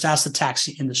vulnerable. Just ask the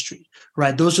taxi industry,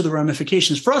 right? Those are the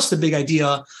ramifications. For us, the big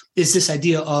idea is this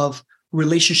idea of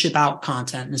relationship out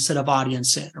content instead of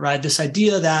audience in, right? This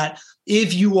idea that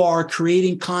if you are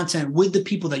creating content with the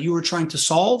people that you are trying to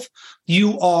solve,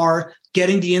 you are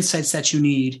getting the insights that you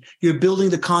need. You're building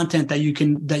the content that you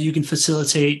can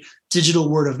facilitate digital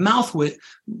word of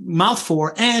mouth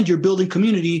for, and you're building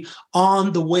community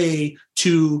on the way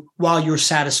to while you're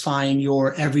satisfying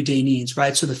your everyday needs,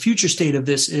 right? So the future state of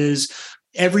this is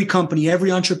every company, every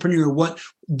entrepreneur,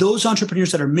 those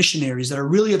entrepreneurs that are missionaries, that are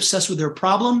really obsessed with their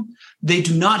problem, they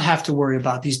do not have to worry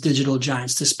about these digital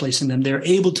giants displacing them. They're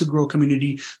able to grow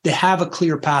community. They have a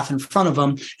clear path in front of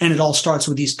them. And it all starts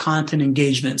with these content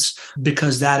engagements,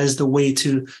 because that is the way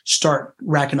to start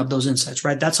racking up those insights,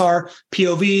 right? That's our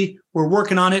POV. We're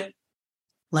working on it.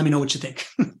 Let me know what you think.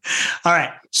 All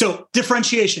right. So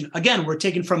differentiation, again, we're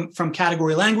taking from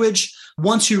category language.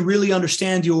 Once you really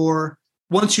understand your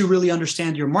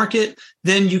market,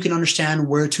 then you can understand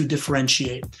where to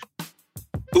differentiate.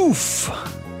 Oof.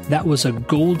 That was a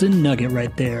golden nugget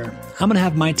right there. I'm going to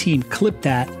have my team clip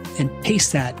that and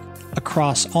paste that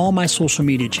across all my social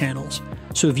media channels.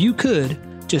 So if you could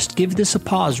just give this a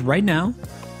pause right now,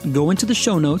 go into the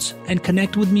show notes and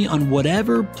connect with me on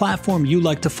whatever platform you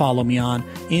like to follow me on.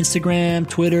 Instagram,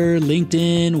 Twitter,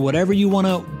 LinkedIn, whatever you want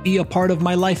to be a part of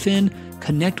my life in.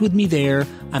 Connect with me there.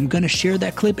 I'm going to share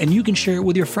that clip and you can share it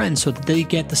with your friends so that they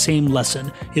get the same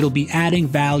lesson. It'll be adding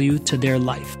value to their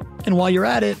life. And while you're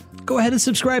at it, go ahead and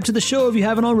subscribe to the show if you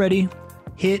haven't already.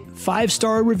 Hit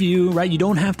 5-star review, right? You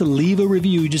don't have to leave a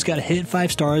review. You just got to hit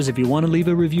 5 stars. If you want to leave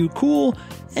a review, cool.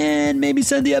 And maybe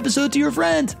send the episode to your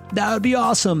friend. That would be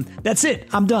awesome. That's it.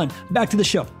 I'm done. Back to the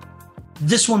show.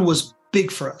 This one was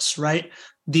big for us, right?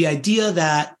 The idea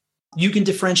that you can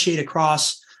differentiate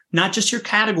across not just your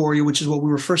category, which is what we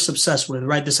were first obsessed with,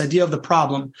 right? This idea of the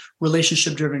problem,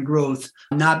 relationship-driven growth,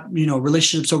 not,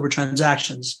 relationships over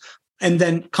transactions. And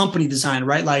then company design,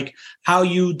 right? Like how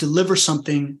you deliver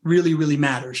something really, really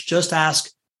matters. Just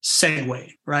ask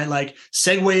Segway, right? Like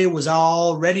Segway was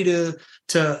all ready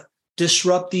to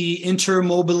disrupt the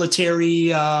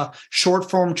intermobilitary short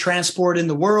form transport in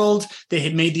the world. They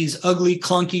had made these ugly,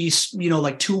 clunky,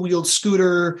 like 2-wheeled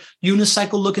scooter,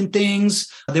 unicycle looking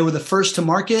things. They were the first to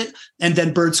market. And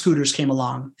then Bird scooters came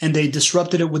along and they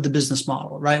disrupted it with the business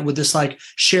model, right? With this like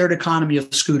shared economy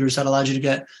of scooters that allowed you to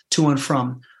get to and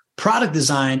from. Product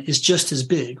design is just as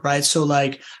big, right? So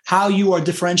like how you are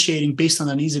differentiating based on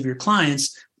the needs of your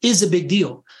clients is a big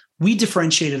deal. we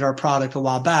differentiated our product a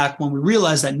while back when we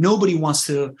realized that nobody wants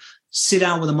to sit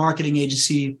down with a marketing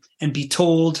agency and be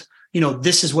told,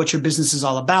 this is what your business is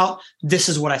all about. This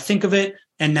is what I think of it.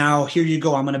 And now here you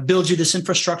go. I'm going to build you this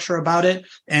infrastructure about it.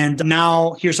 And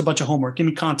now here's a bunch of homework. Give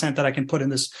me content that I can put in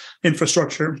this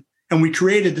infrastructure. And we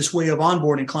created this way of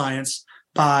onboarding clients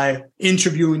by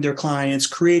interviewing their clients,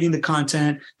 creating the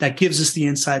content that gives us the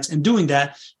insights. And doing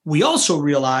that, we also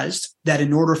realized that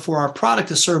in order for our product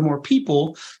to serve more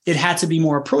people, it had to be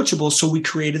more approachable. So we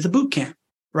created the bootcamp,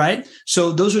 right?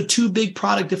 So those are two big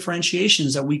product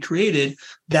differentiations that we created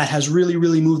that has really,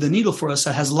 really moved the needle for us,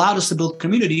 that has allowed us to build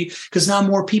community, because now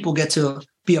more people get to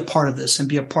be a part of this and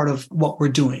be a part of what we're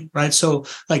doing, right? So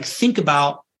think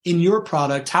about in your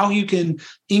product, how you can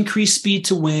increase speed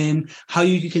to win, how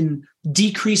you can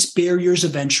decrease barriers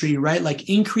of entry, right?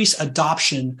 Increase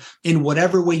adoption in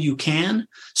whatever way you can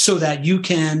so that you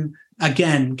can,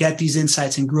 again, get these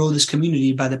insights and grow this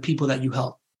community by the people that you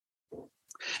help.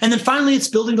 And then finally, it's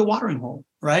building the watering hole,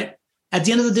 right? At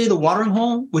the end of the day, the watering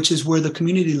hole, which is where the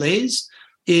community lays,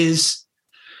 is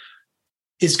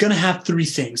going to have three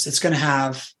things. It's going to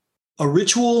have a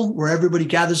ritual where everybody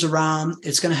gathers around.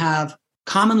 It's going to have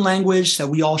common language that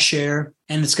we all share,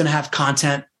 and it's going to have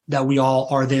content that we all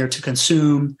are there to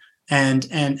consume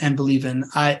and believe in.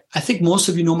 I think most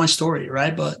of you know my story,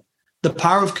 right? But the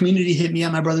power of community hit me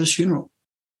at my brother's funeral.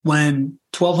 When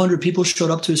 1,200 people showed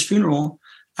up to his funeral,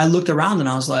 I looked around and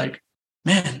I was like,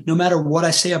 man, no matter what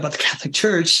I say about the Catholic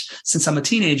Church, since I'm a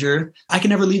teenager, I can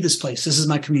never leave this place. This is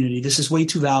my community. This is way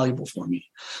too valuable for me.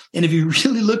 And if you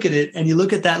really look at it and you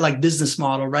look at that business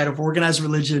model, right, of organized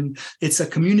religion, it's a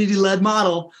community-led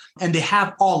model, and they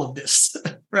have all of this,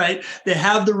 right? They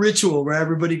have the ritual where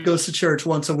everybody goes to church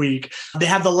once a week. They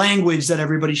have the language that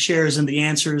everybody shares and the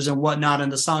answers and whatnot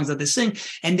and the songs that they sing.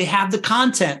 And they have the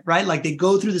content, right? They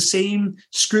go through the same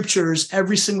scriptures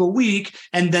every single week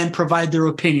and then provide their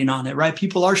opinion on it, right?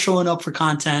 People are showing up for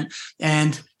content,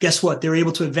 and guess what? They're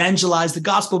able to evangelize the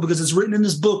gospel because it's written in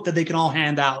this book that they can all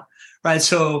hand out, right?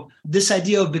 So this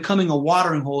idea of becoming a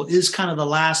watering hole is kind of the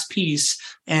last piece.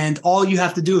 And all you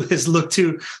have to do is look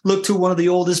to one of the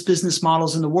oldest business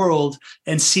models in the world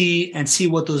and see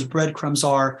what those breadcrumbs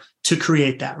are to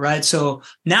create that, right? So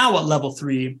now at level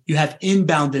 3, you have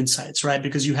inbound insights, right?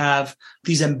 Because you have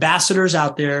these ambassadors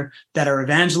out there that are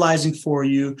evangelizing for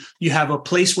you. You have a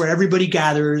place where everybody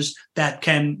gathers that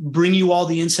can bring you all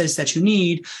the insights that you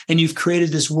need. And you've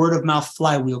created this word of mouth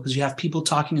flywheel because you have people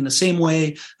talking in the same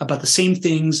way about the same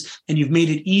things, and you've made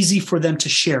it easy for them to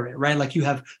share it, right? You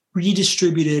have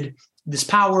redistributed this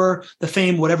power, the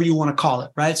fame, whatever you want to call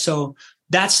it, right? So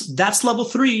that's level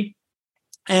 3.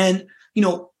 And,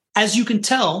 as you can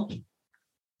tell,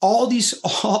 all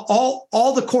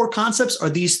the core concepts are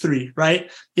these 3,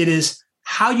 right? It is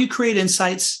how you create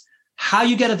insights, how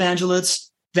you get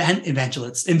evangelists,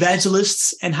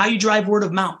 and how you drive word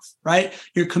of mouth, right?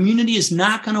 Your community is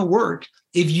not going to work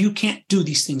if you can't do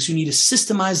these things. You need to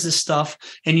systemize this stuff,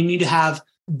 and you need to have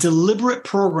deliberate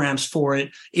programs for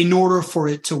it in order for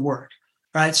it to work,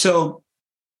 right? So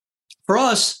for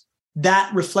us,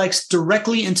 that reflects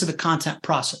directly into the content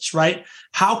process, right?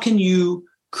 How can you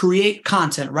create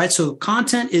content, right? So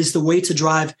content is the way to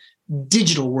drive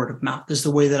digital word of mouth, is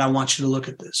the way that I want you to look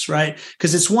at this, right?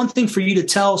 Because it's one thing for you to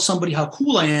tell somebody how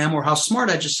cool I am or how smart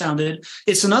I just sounded.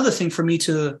 It's another thing for me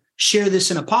to share this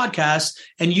in a podcast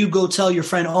and you go tell your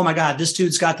friend, oh my God, this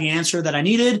dude's got the answer that I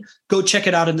needed. Go check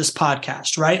it out in this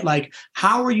podcast, right?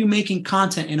 How are you making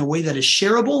content in a way that is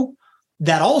shareable,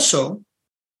 that also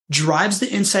drives the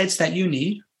insights that you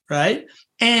need, right?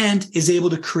 And is able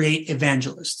to create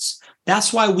evangelists.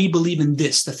 That's why we believe in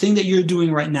this, the thing that you're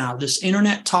doing right now, this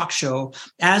internet talk show,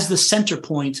 as the center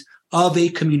point of a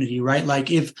community, right?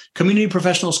 If community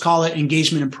professionals call it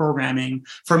engagement and programming,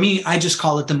 for me, I just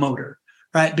call it the motor,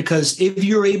 right? Because if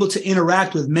you're able to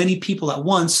interact with many people at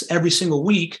once every single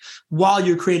week while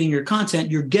you're creating your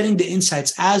content, you're getting the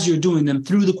insights as you're doing them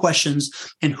through the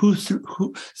questions and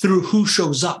through who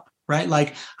shows up.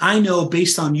 Right? I know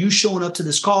based on you showing up to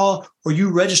this call or you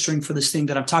registering for this thing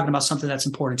that I'm talking about something that's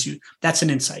important to you. That's an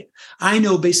insight. I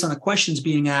know based on the questions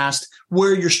being asked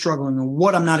where you're struggling or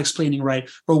what I'm not explaining right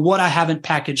or what I haven't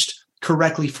packaged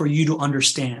correctly for you to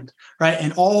understand, right?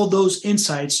 And all those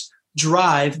insights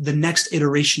drive the next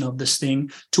iteration of this thing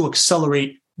to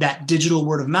accelerate that digital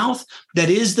word of mouth. That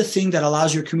is the thing that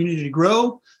allows your community to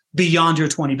grow beyond your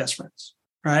 20 best friends.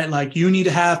 Right? You need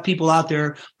to have people out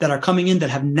there that are coming in that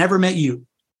have never met you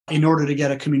in order to get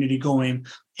a community going.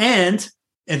 And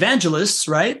evangelists,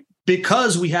 right?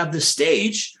 Because we have this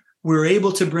stage, we're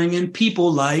able to bring in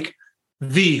people like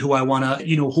V, who I want to,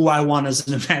 who I want as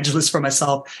an evangelist for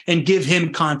myself, and give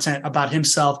him content about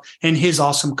himself and his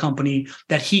awesome company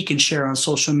that he can share on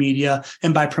social media.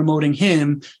 And by promoting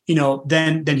him,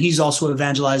 then he's also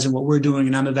evangelizing what we're doing,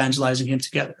 and I'm evangelizing him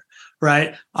together.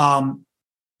 Right.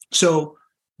 So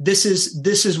this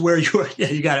is where you are. Yeah,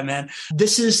 you got it, man.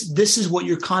 This is what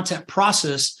your content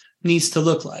process needs to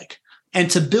look like. And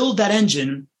to build that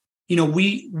engine,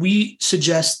 we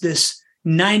suggest this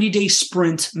 90-day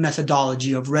sprint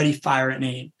methodology of ready, fire, and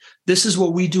aim. This is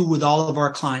what we do with all of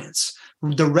our clients.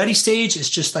 The ready stage is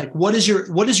just like, what is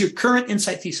your current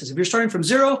insight thesis? If you're starting from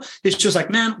zero, it's just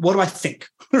like, man, what do I think?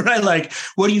 Right? Like,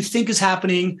 what do you think is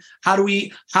happening? How do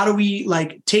we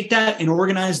like take that and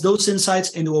organize those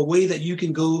insights into a way that you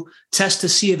can go test to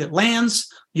see if it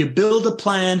lands? You build a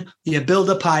plan, you build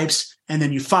the pipes, and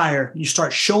then you fire. You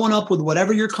start showing up with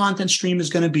whatever your content stream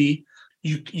is going to be.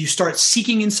 You start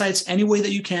seeking insights any way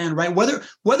that you can, right?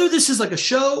 Whether this is like a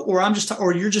show or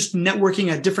you're just networking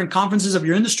at different conferences of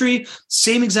your industry,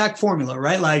 same exact formula,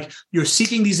 right? Like, you're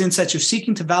seeking these insights, you're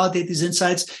seeking to validate these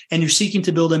insights, and you're seeking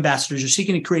to build ambassadors. You're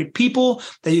seeking to create people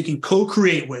that you can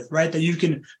co-create with, right? That you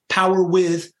can power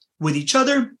with each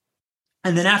other.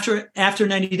 And then after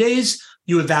 90 days,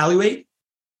 you evaluate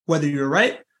whether you're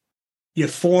right, you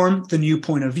form the new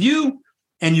point of view,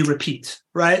 and you repeat,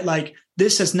 right? Like,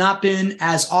 this has not been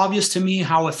as obvious to me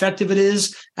how effective it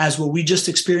is as what we just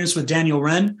experienced with Daniel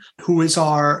Wren, who's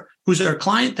our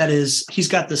client. He's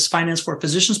got this Finance for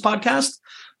Physicians podcast.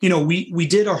 We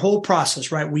did our whole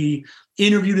process, right? We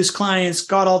interviewed his clients,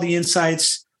 got all the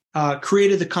insights,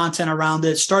 created the content around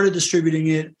it, started distributing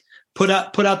it, put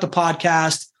out the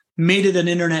podcast, made it an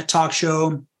internet talk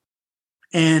show,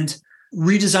 and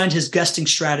redesigned his guesting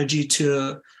strategy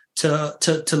to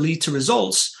lead to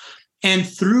results. And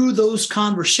through those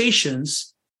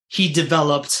conversations, he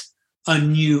developed a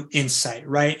new insight,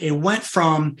 right? It went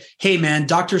from, hey, man,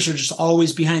 doctors are just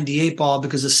always behind the eight ball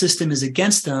because the system is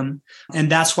against them, and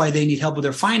that's why they need help with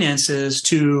their finances,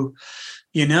 to,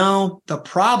 the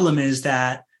problem is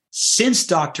that since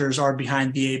doctors are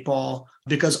behind the eight ball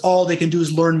because all they can do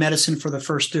is learn medicine for the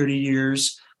first 30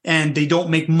 years, and they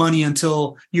don't make money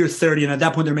until you're 30. And at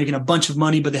that point, they're making a bunch of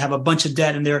money, but they have a bunch of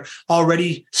debt and they're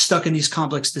already stuck in these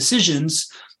complex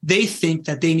decisions. They think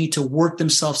that they need to work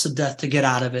themselves to death to get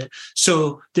out of it.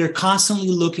 So they're constantly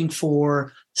looking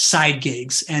for side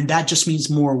gigs, and that just means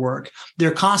more work.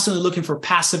 They're constantly looking for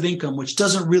passive income, which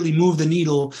doesn't really move the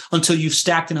needle until you've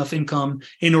stacked enough income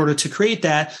in order to create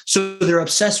that. So they're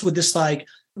obsessed with this, like,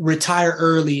 retire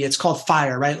early. It's called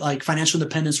FIRE, right? Like financial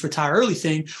independence, retire early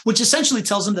thing, which essentially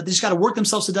tells them that they just got to work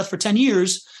themselves to death for 10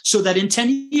 years so that in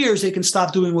 10 years they can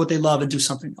stop doing what they love and do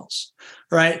something else,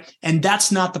 right? And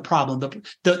that's not the problem.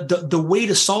 The way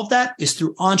to solve that is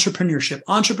through entrepreneurship.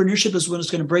 Entrepreneurship is what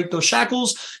is going to break those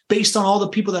shackles. Based on all the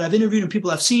people that I've interviewed and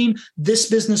people I've seen, this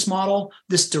business model,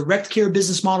 this direct care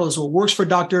business model is what works for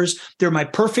doctors. They're my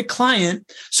perfect client.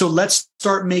 So let's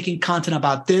start making content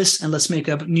about this, and let's make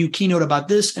a new keynote about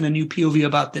this and a new POV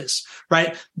about this,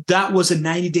 right? That was a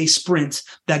 90-day sprint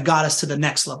that got us to the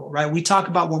next level, right? We talk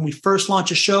about when we first launch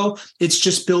a show, it's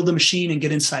just build the machine and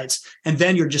get insights. And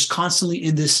then you're just constantly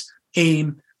in this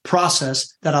aim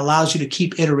process that allows you to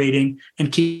keep iterating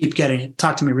and keep getting it.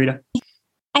 Talk to me, Rita.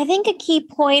 I think a key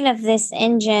point of this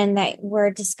engine that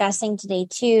we're discussing today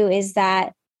too is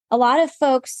that a lot of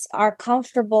folks are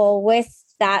comfortable with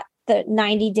that, the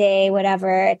 90-day,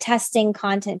 whatever, testing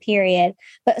content period.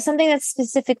 But something that's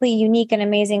specifically unique and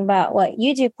amazing about what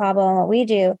you do, Pablo, and what we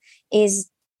do is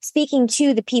speaking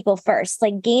to the people first,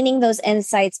 like gaining those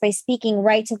insights by speaking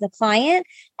right to the client,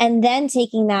 and then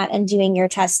taking that and doing your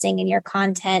testing and your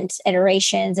content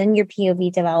iterations and your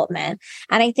POV development.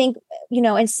 And I think,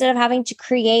 instead of having to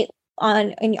create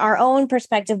in our own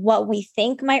perspective what we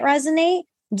think might resonate,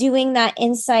 doing that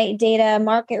insight, data,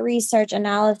 market research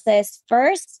analysis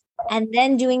first, and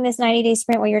then doing this 90-day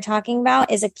sprint, what you're talking about,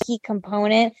 is a key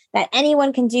component that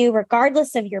anyone can do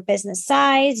regardless of your business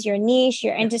size, your niche,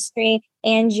 your industry,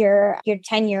 and your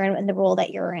tenure and the role that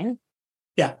you're in.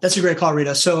 Yeah, that's a great call,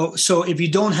 Rita. So if you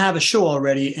don't have a show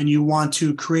already and you want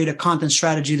to create a content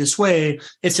strategy this way,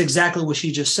 it's exactly what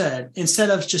she just said.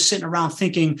 Instead of just sitting around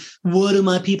thinking, what do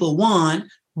my people want?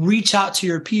 Reach out to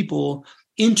your people,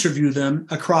 interview them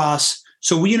across.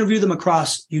 So we interview them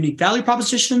across unique value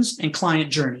propositions and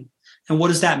client journey. And what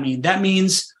does that mean? That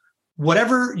means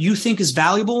whatever you think is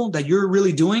valuable that you're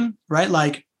really doing, right?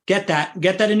 Like get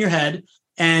that in your head,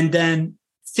 and then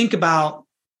think about,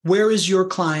 where is your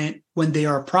client when they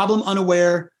are problem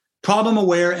aware,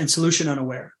 and solution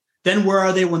unaware? Then where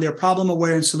are they when they're problem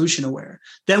aware and solution aware?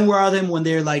 Then where are they when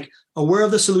they're like aware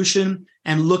of the solution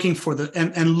and looking for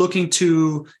and looking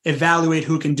to evaluate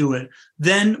who can do it?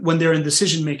 Then when they're in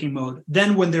decision-making mode,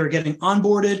 then when they're getting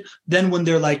onboarded, then when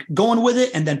they're like going with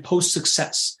it, and then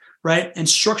post-success, right? And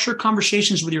structure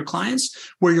conversations with your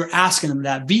clients where you're asking them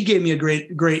that. V gave me a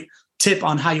great tip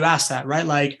on how you ask that, right?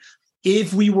 Like,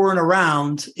 if we weren't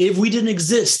around, if we didn't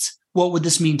exist, what would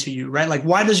this mean to you, right? Like,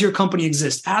 why does your company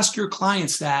exist? Ask your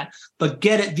clients that, but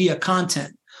get it via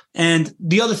content. And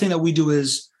the other thing that we do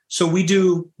is, so we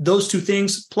do those two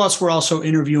things, plus we're also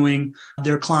interviewing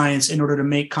their clients in order to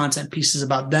make content pieces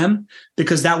about them,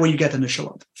 because that way you get them to show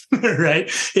up, right?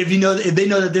 If they know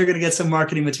that they're going to get some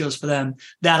marketing materials for them,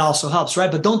 that also helps,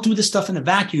 right? But don't do this stuff in a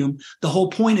vacuum. The whole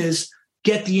point is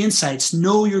get the insights,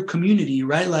 know your community,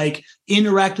 right? Like,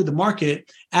 interact with the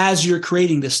market as you're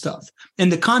creating this stuff.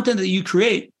 And the content that you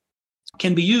create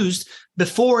can be used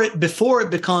before it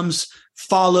becomes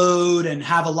followed and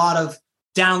have a lot of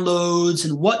downloads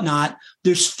and whatnot.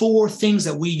 There's 4 things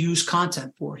that we use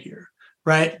content for here,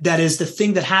 right? That is the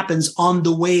thing that happens on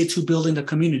the way to building the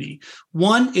community.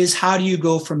 One is, how do you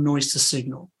go from noise to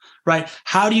signal, right?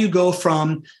 How do you go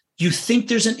from, you think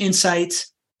there's an insight,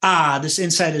 this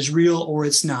insight is real or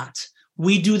it's not.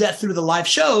 We do that through the live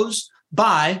shows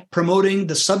by promoting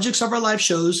the subjects of our live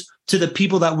shows to the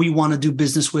people that we want to do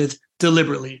business with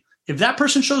deliberately. If that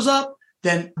person shows up,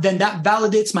 then that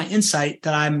validates my insight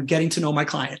that I'm getting to know my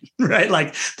client, right?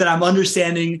 Like, that I'm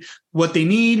understanding what they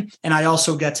need. And I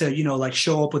also get to, like,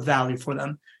 show up with value for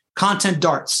them. Content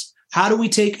darts. How do we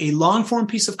take a long form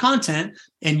piece of content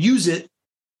and use it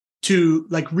to,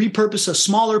 like, repurpose a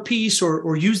smaller piece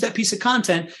or use that piece of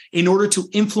content in order to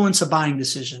influence a buying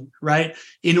decision, right?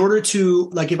 In order to,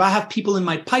 like, if I have people in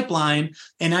my pipeline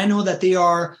and I know that they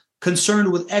are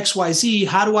concerned with XYZ,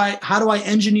 how do I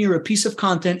engineer a piece of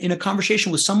content in a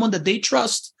conversation with someone that they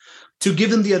trust to give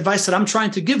them the advice that I'm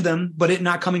trying to give them, but it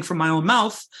not coming from my own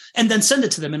mouth, and then send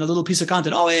it to them in a little piece of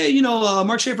content. Oh, hey,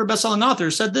 Mark Schaefer, bestselling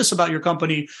author, said this about your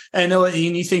company, and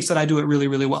he thinks that I do it really,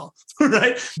 really well,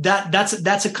 right?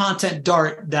 That's a content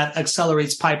dart that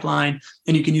accelerates pipeline,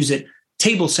 and you can use it.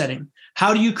 Table setting.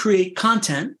 How do you create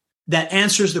content that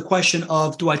answers the question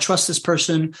of, do I trust this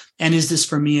person? And is this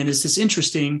for me? And is this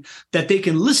interesting, that they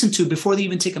can listen to before they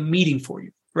even take a meeting for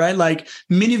you? Right? Like,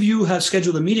 many of you have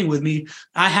scheduled a meeting with me.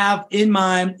 I have in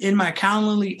my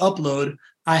Calendly upload,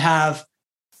 I have,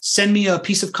 send me a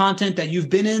piece of content that you've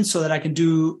been in so that I can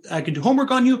do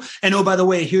homework on you. And oh, by the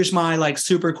way, here's my, like,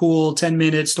 super cool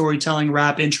 10-minute storytelling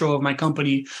rap intro of my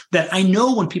company that I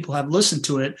know when people have listened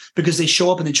to it, because they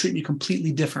show up and they treat me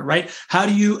completely different, right? How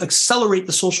do you accelerate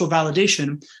the social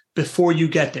validation before you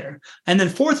get there? And then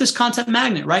 4th is content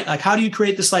magnet, right? Like, how do you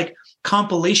create this, like,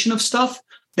 compilation of stuff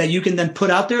that you can then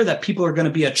put out there that people are going to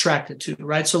be attracted to,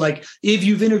 right? So, like, if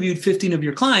you've interviewed 15 of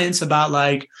your clients about,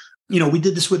 like, we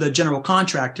did this with a general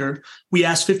contractor. We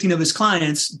asked 15 of his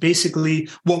clients, basically,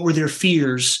 what were their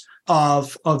fears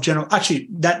of general. Actually,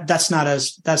 that's not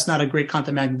a great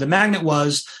content magnet. The magnet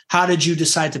was, how did you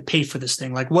decide to pay for this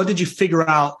thing? Like, what did you figure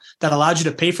out that allowed you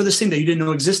to pay for this thing that you didn't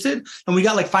know existed? And we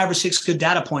got like 5 or 6 good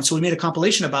data points. So we made a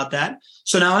compilation about that.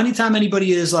 So now anytime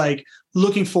anybody is like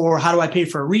looking for, how do I pay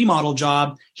for a remodel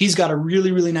job, he's got a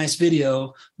really, really nice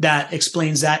video that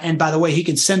explains that. And by the way, he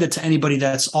can send it to anybody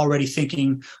that's already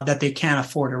thinking that they can't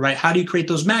afford it, right? How do you create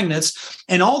those magnets?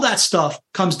 And all that stuff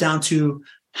comes down to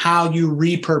how you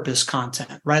repurpose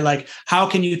content, right? Like, how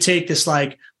can you take this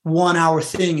like 1 hour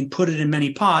thing and put it in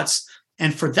many pots?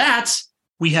 And for that,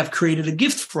 we have created a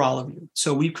gift for all of you.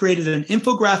 So we've created an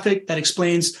infographic that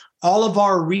explains all of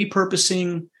our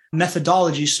repurposing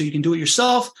methodology, so you can do it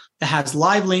yourself, that has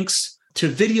live links to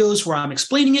videos where I'm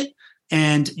explaining it.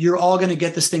 And you're all going to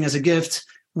get this thing as a gift.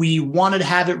 We wanted to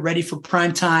have it ready for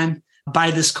prime time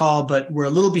by this call, but we're a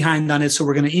little behind on it. So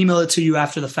we're going to email it to you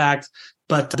after the fact.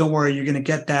 But don't worry, you're going to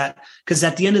get that, because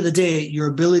at the end of the day, your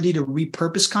ability to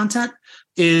repurpose content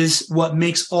is what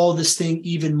makes all this thing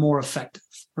even more effective,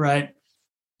 right?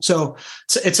 So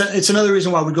it's another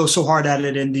reason why we go so hard at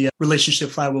it in the Relationship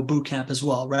Flywheel Bootcamp as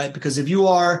well, right? Because if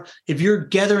you're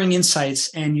gathering insights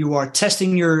and you are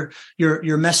testing your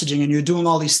messaging and you're doing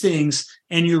all these things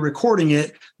and you're recording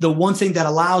it, the one thing that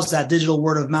allows that digital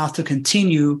word of mouth to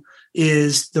continue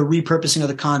is the repurposing of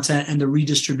the content and the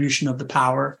redistribution of the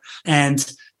power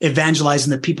and evangelizing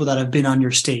the people that have been on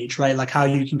your stage, right? Like how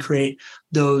you can create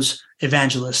those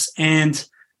evangelists. And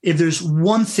if there's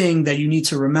one thing that you need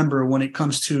to remember when it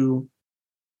comes to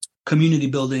community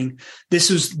building,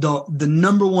 this is the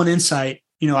number one insight.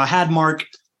 I had Mark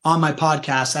on my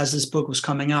podcast as this book was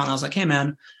coming out, and I was like, hey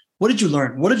man, what did you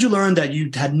learn? What did you learn that you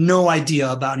had no idea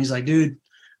about? And he's like, dude,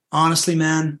 honestly,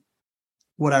 man,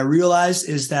 what I realized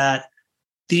is that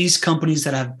these companies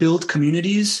that have built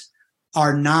communities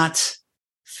are not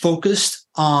focused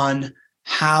on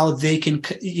how they can,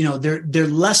 they're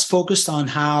less focused on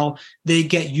how they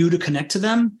get you to connect to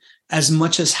them as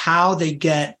much as how they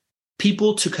get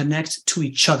people to connect to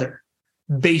each other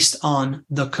based on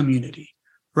the community,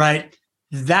 right?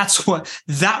 That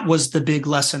was the big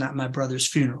lesson at my brother's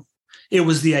funeral. It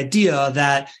was the idea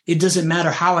that it doesn't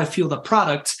matter how I feel the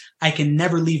product, I can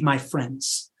never leave my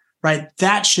friends, right?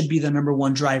 That should be the number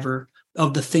one driver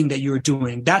of the thing that you're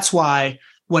doing. That's why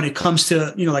when it comes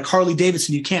to, like Harley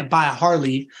Davidson, you can't buy a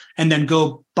Harley and then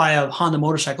go buy a Honda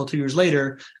motorcycle 2 years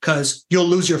later because you'll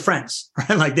lose your friends,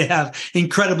 right? Like they have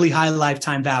incredibly high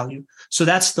lifetime value. So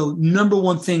that's the number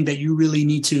one thing that you really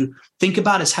need to think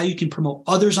about is how you can promote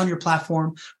others on your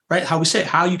platform, right? How we say,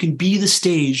 how you can be the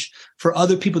stage for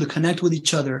other people to connect with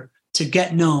each other, to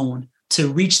get known,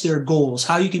 to reach their goals,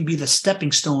 how you can be the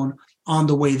stepping stone on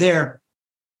the way there.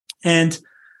 And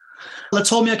let's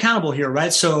hold me accountable here,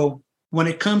 right? So when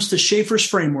it comes to Schaefer's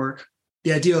framework,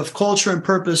 the idea of culture and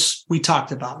purpose, we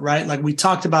talked about, right? Like we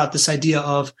talked about this idea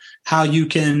of how you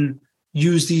can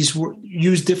use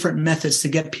different methods to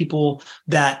get people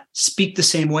that speak the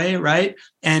same way, right?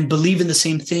 And believe in the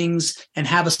same things and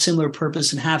have a similar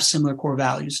purpose and have similar core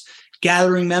values.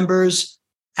 Gathering members,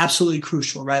 absolutely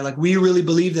crucial, right? Like we really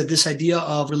believe that this idea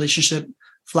of relationship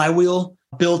flywheel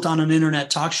built on an internet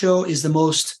talk show is the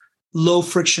most low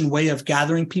friction way of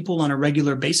gathering people on a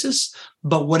regular basis.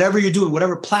 But whatever you're doing,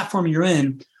 whatever platform you're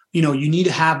in, you need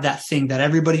to have that thing that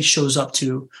everybody shows up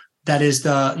to. That is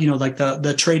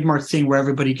the trademark thing where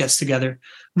everybody gets together.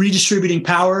 Redistributing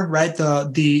power, right?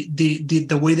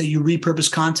 The way that you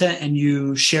repurpose content and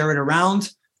you share it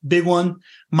around, big one.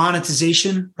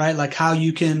 Monetization, right? Like how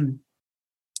you can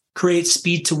create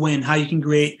speed to win, how you can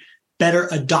create better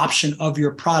adoption of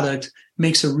your product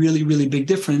makes a really, really big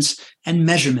difference. And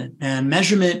measurement. And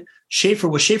measurement,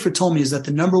 what Schaefer told me is that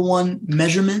the number one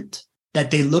measurement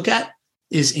that they look at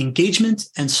is engagement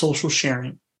and social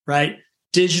sharing, right?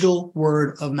 Digital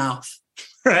word of mouth,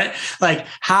 right? Like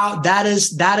how that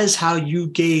is how you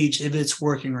gauge if it's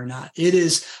working or not. It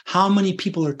is how many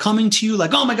people are coming to you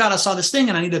like, oh my God, I saw this thing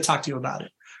and I need to talk to you about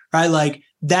it, right? Like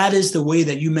that is the way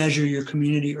that you measure your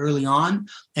community early on,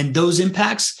 and those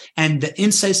impacts and the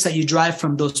insights that you drive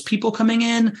from those people coming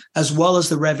in, as well as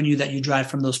the revenue that you drive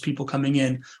from those people coming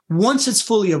in. Once it's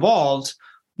fully evolved,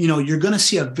 you're going to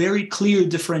see a very clear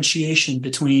differentiation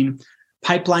between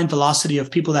pipeline velocity of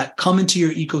people that come into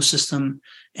your ecosystem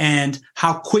and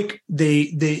how quick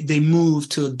they move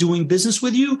to doing business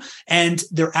with you and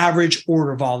their average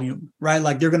order volume, right?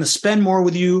 Like they're going to spend more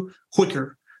with you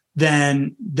quicker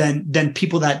than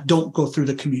people that don't go through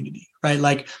the community, right?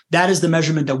 Like that is the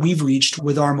measurement that we've reached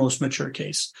with our most mature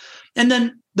case. And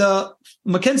then the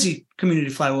McKinsey community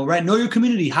flywheel, right? Know your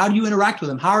community. How do you interact with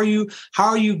them? How are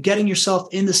you getting yourself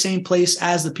in the same place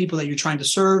as the people that you're trying to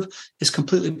serve is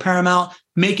completely paramount.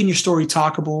 Making your story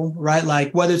talkable, right?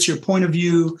 Like whether it's your point of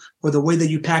view or the way that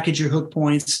you package your hook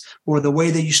points or the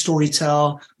way that you story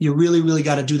tell, you really, really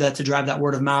got to do that to drive that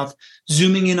word of mouth.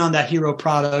 Zooming in on that hero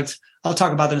product. I'll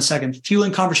talk about that in a second.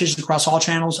 Fueling conversations across all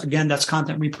channels. Again, that's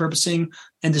content repurposing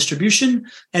and distribution,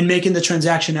 and making the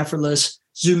transaction effortless.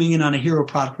 Zooming in on a hero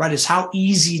product, right? Is how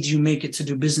easy do you make it to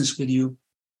do business with you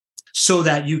so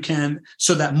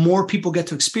that more people get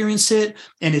to experience it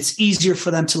and it's easier for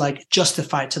them to like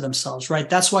justify it to themselves, right?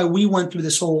 That's why we went through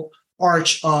this whole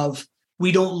arch of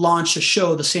we don't launch a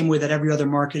show the same way that every other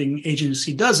marketing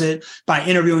agency does it by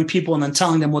interviewing people and then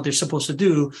telling them what they're supposed to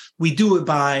do. We do it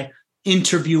by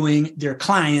interviewing their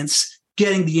clients,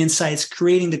 getting the insights,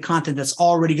 creating the content that's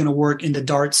already going to work in the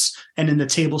darts and in the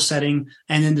table setting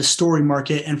and in the story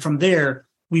market. And from there,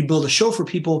 we build a show for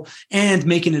people, and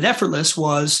making it effortless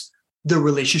was the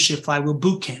Relationship Flywheel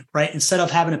Bootcamp, right? Instead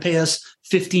of having to pay us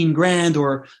 15 grand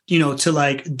or, to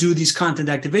like do these content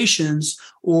activations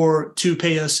or to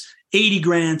pay us 80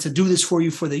 grand to do this for you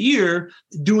for the year,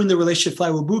 doing the Relationship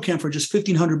Flywheel Bootcamp for just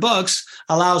 $1,500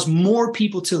 allows more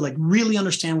people to like really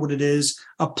understand what it is,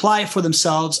 apply it for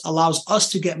themselves, allows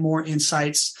us to get more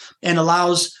insights, and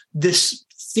allows this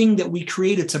thing that we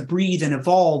created to breathe and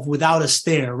evolve without us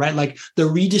there, right? Like the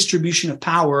redistribution of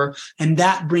power, and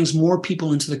that brings more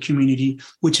people into the community,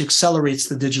 which accelerates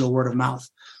the digital word of mouth.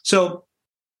 So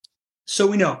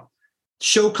we know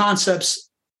show concepts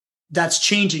that's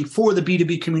changing for the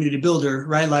B2B community builder,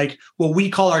 right? Like what we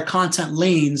call our content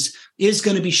lanes is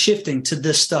going to be shifting to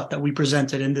this stuff that we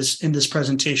presented in this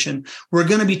presentation. We're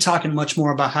going to be talking much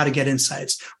more about how to get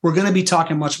insights. We're going to be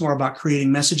talking much more about creating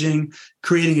messaging,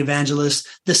 creating evangelists,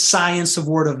 the science of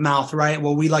word of mouth, right?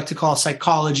 What we like to call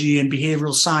psychology and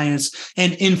behavioral science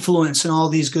and influence and all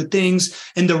these good things,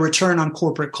 and the return on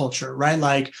corporate culture, right?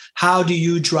 Like, how do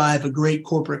you drive a great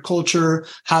corporate culture?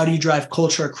 How do you drive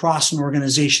culture across an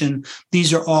organization?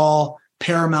 These are all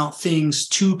paramount things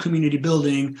to community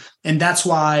building. And that's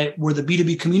why we're the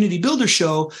B2B Community Builder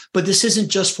Show. But this isn't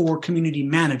just for community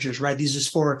managers, right? These is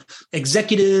for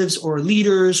executives or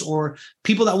leaders or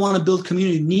people that want to build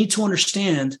community, need to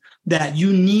understand that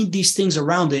you need these things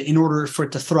around it in order for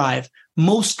it to thrive.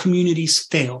 Most communities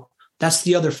fail. That's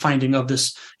the other finding of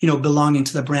this, belonging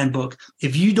to the brand book.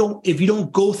 If you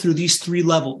don't go through these 3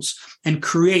 levels and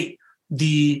create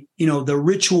the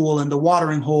ritual and the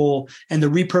watering hole and the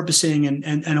repurposing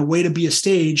and a way to be a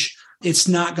stage, it's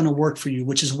not going to work for you,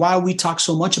 which is why we talk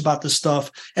so much about this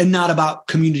stuff and not about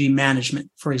community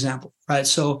management, for example, right?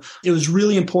 So it was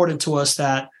really important to us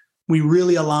that we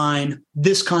really align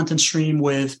this content stream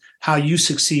with how you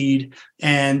succeed.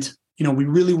 And, we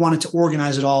really wanted to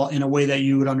organize it all in a way that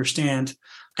you would understand.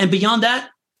 And beyond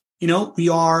that, we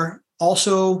are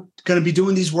also going to be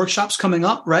doing these workshops coming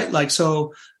up, right? Like,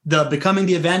 so the Becoming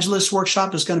the Evangelist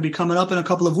workshop is going to be coming up in a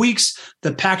couple of weeks.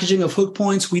 The packaging of hook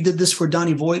points, we did this for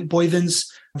Donnie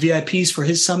Boyvin's VIPs for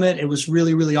his summit. It was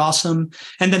really, really awesome.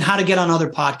 And then how to get on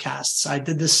other podcasts. I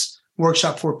did this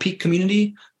workshop for Peak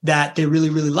Community that they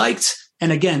really, really liked.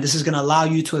 And again, this is going to allow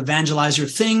you to evangelize your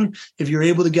thing. If you're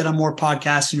able to get on more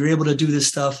podcasts and you're able to do this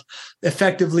stuff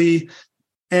effectively.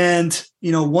 And,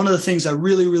 one of the things I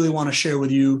really, really want to share with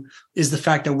you is the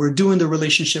fact that we're doing the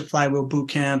Relationship Flywheel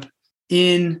Bootcamp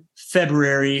in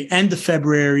February, end of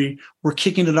February. We're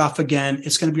kicking it off again.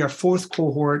 It's going to be our 4th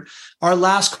cohort. Our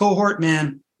last cohort,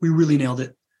 man, we really nailed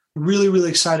it. Really,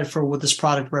 really excited for what this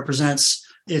product represents.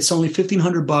 It's only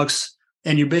 $1,500,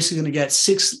 and you're basically going to get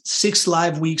six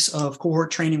live weeks of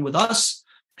cohort training with us,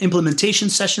 implementation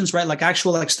sessions, right? Like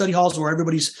actual study halls where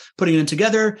everybody's putting it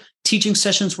together, teaching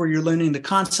sessions where you're learning the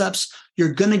concepts.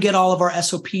 You're going to get all of our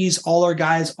SOPs, all our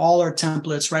guides, all our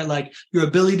templates, right? Like your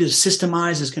ability to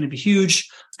systemize is going to be huge.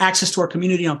 Access to our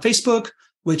community on Facebook,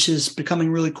 which is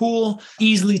becoming really cool,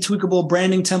 easily tweakable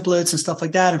branding templates and stuff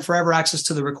like that, and forever access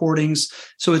to the recordings.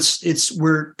 So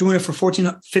we're doing it for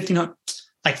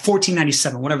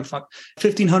 $1,497, whatever the fuck,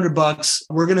 $1,500.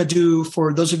 We're going to do,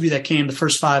 for those of you that came, the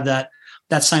first 5 that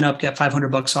sign up get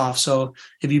 $500 off. So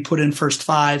if you put in first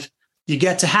 5, you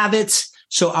get to have it.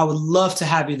 So I would love to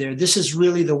have you there. This is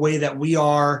really the way that we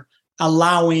are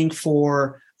allowing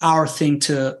for our thing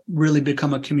to really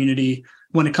become a community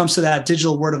when it comes to that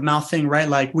digital word of mouth thing, right?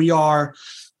 Like we're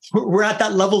at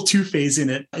that level 2 phase in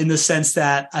it, in the sense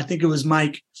that I think it was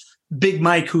Big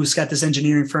Mike, who's got this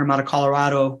engineering firm out of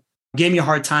Colorado, gave me a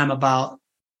hard time about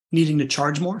needing to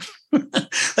charge more.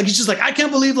 Like, he's just like, I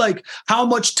can't believe how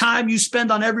much time you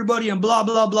spend on everybody and blah,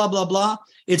 blah, blah, blah, blah.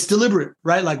 It's deliberate,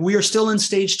 right? Like, we are still in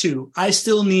stage 2. I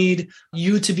still need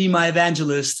you to be my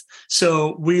evangelist.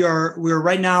 So we're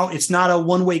right now, it's not a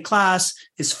one-way class.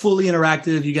 It's fully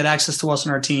interactive. You get access to us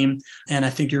on our team. And I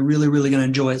think you're really, really going to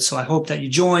enjoy it. So I hope that you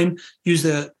join, use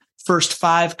the first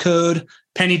 5 code.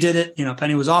 Penny did it.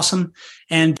 Penny was awesome.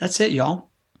 And that's it, y'all.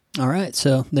 All right,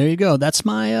 so there you go. That's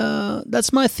my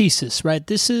thesis, right?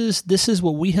 This is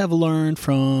what we have learned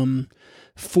from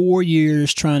 4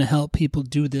 years trying to help people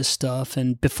do this stuff,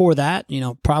 and before that,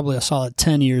 probably a solid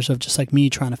 10 years of just like me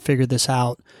trying to figure this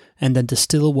out and then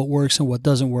distill what works and what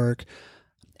doesn't work.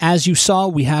 As you saw,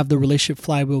 we have the Relationship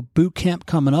Flywheel Bootcamp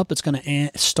coming up. It's going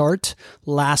to start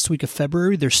last week of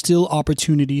February. There's still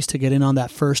opportunities to get in on that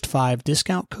first 5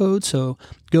 discount code, so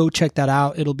go check that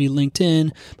out. It'll be linked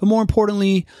in. But more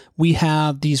importantly, we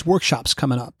have these workshops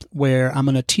coming up where I'm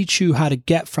going to teach you how to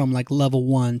get from level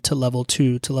 1 to level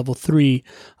 2 to level 3.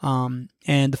 And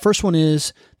the first one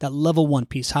is that level 1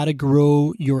 piece, how to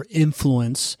grow your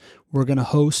influence. We're going to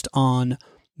host on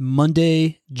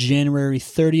Monday, January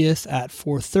 30th at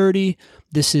 4:30.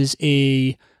 This is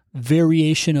a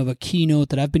variation of a keynote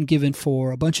that I've been given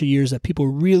for a bunch of years that people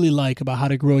really like about how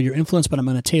to grow your influence, but I'm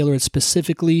going to tailor it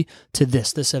specifically to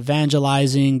this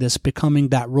evangelizing, this becoming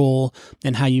that role,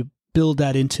 and how you build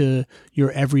that into your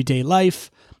everyday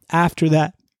life. After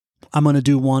that, I'm going to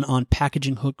do one on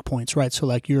packaging hook points, right?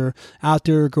 So you're out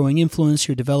there growing influence,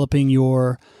 you're developing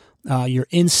your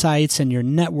insights and your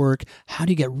network. How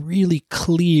do you get really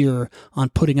clear on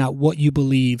putting out what you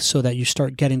believe so that you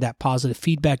start getting that positive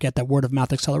feedback, get that word of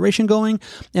mouth acceleration going?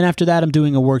 And after that, I'm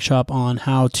doing a workshop on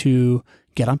how to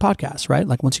get on podcasts, right?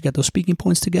 Like once you get those speaking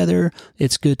points together,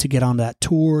 it's good to get on that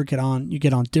tour, you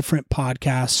get on different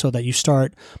podcasts so that you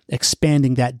start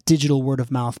expanding that digital word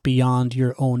of mouth beyond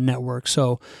your own network.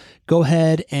 So go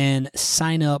ahead and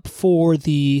sign up for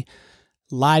the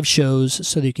live shows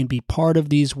so that you can be part of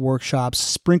these workshops.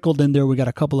 Sprinkled in there, we got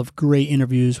a couple of great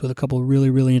interviews with a couple of really,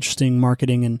 really interesting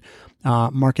marketing and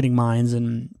marketing minds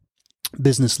and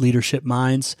business leadership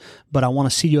minds. But I want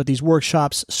to see you at these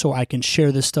workshops so I can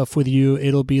share this stuff with you.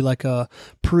 It'll be like a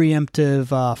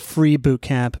preemptive free boot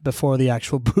camp before the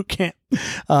actual boot camp,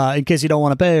 in case you don't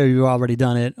want to pay or you've already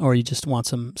done it or you just want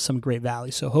some great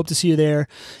value. So hope to see you there.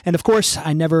 And of course,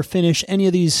 I never finish any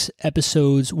of these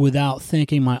episodes without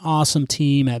thanking my awesome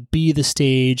team at Be The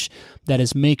Stage that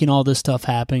is making all this stuff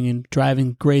happen and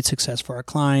driving great success for our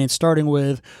clients, starting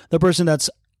with the person that's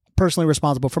personally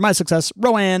responsible for my success,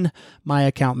 Roanne, my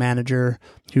account manager,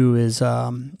 who is,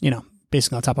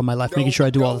 basically on top of my life, making sure I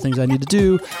do all the things I need to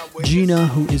do. Gina,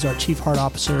 who is our Chief Heart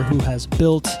Officer, who has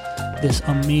built this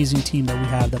amazing team that we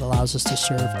have that allows us to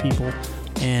serve people.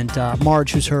 And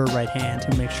Marge, who's her right hand,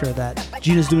 who makes sure that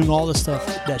Gina's doing all the stuff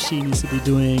that she needs to be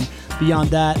doing. Beyond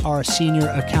that, our senior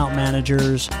account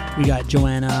managers, we got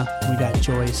Joanna, we got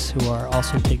Joyce, who are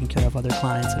also taking care of other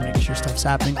clients and making sure stuff's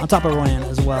happening, on top of Roanne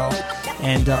as well.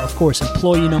 And of course,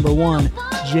 employee number one,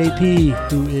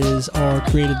 JP, who is our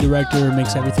creative director,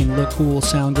 makes everything look cool,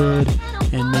 sound good,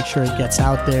 and make sure it gets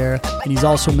out there. And he's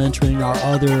also mentoring our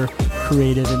other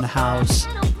creative in the house,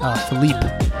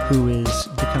 Philippe, who is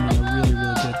becoming a really,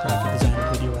 really good graphic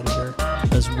designer, video editor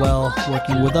as well,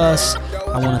 working with us.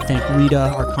 I want to thank Rita,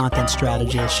 our content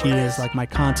strategist. She is like my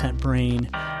content brain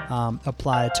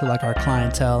applied to like our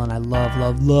clientele, and I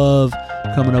love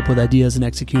coming up with ideas and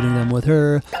executing them with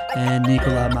her. And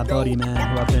Nicola, my buddy, man,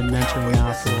 who I've been mentoring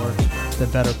now for the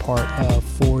better part of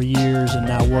 4 years and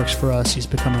now works for us. He's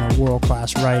becoming a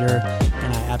world-class writer,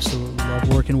 and I absolutely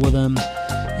love working with him.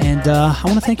 And I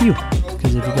want to thank you,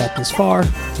 because if you got this far,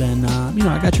 then,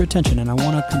 I got your attention, and I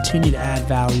want to continue to add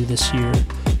value this year.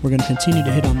 We're going to continue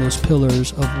to hit on those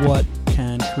pillars of what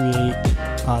can create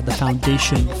the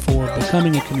foundation for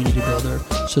becoming a community builder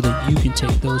so that you can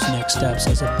take those next steps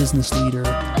as a business leader,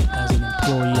 as an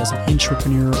employee, as an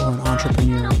intrapreneur or an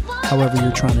entrepreneur, however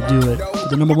you're trying to do it. But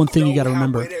the number one thing you got to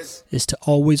remember is to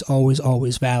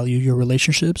always value your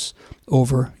relationships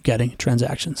over getting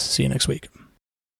transactions. See you next week.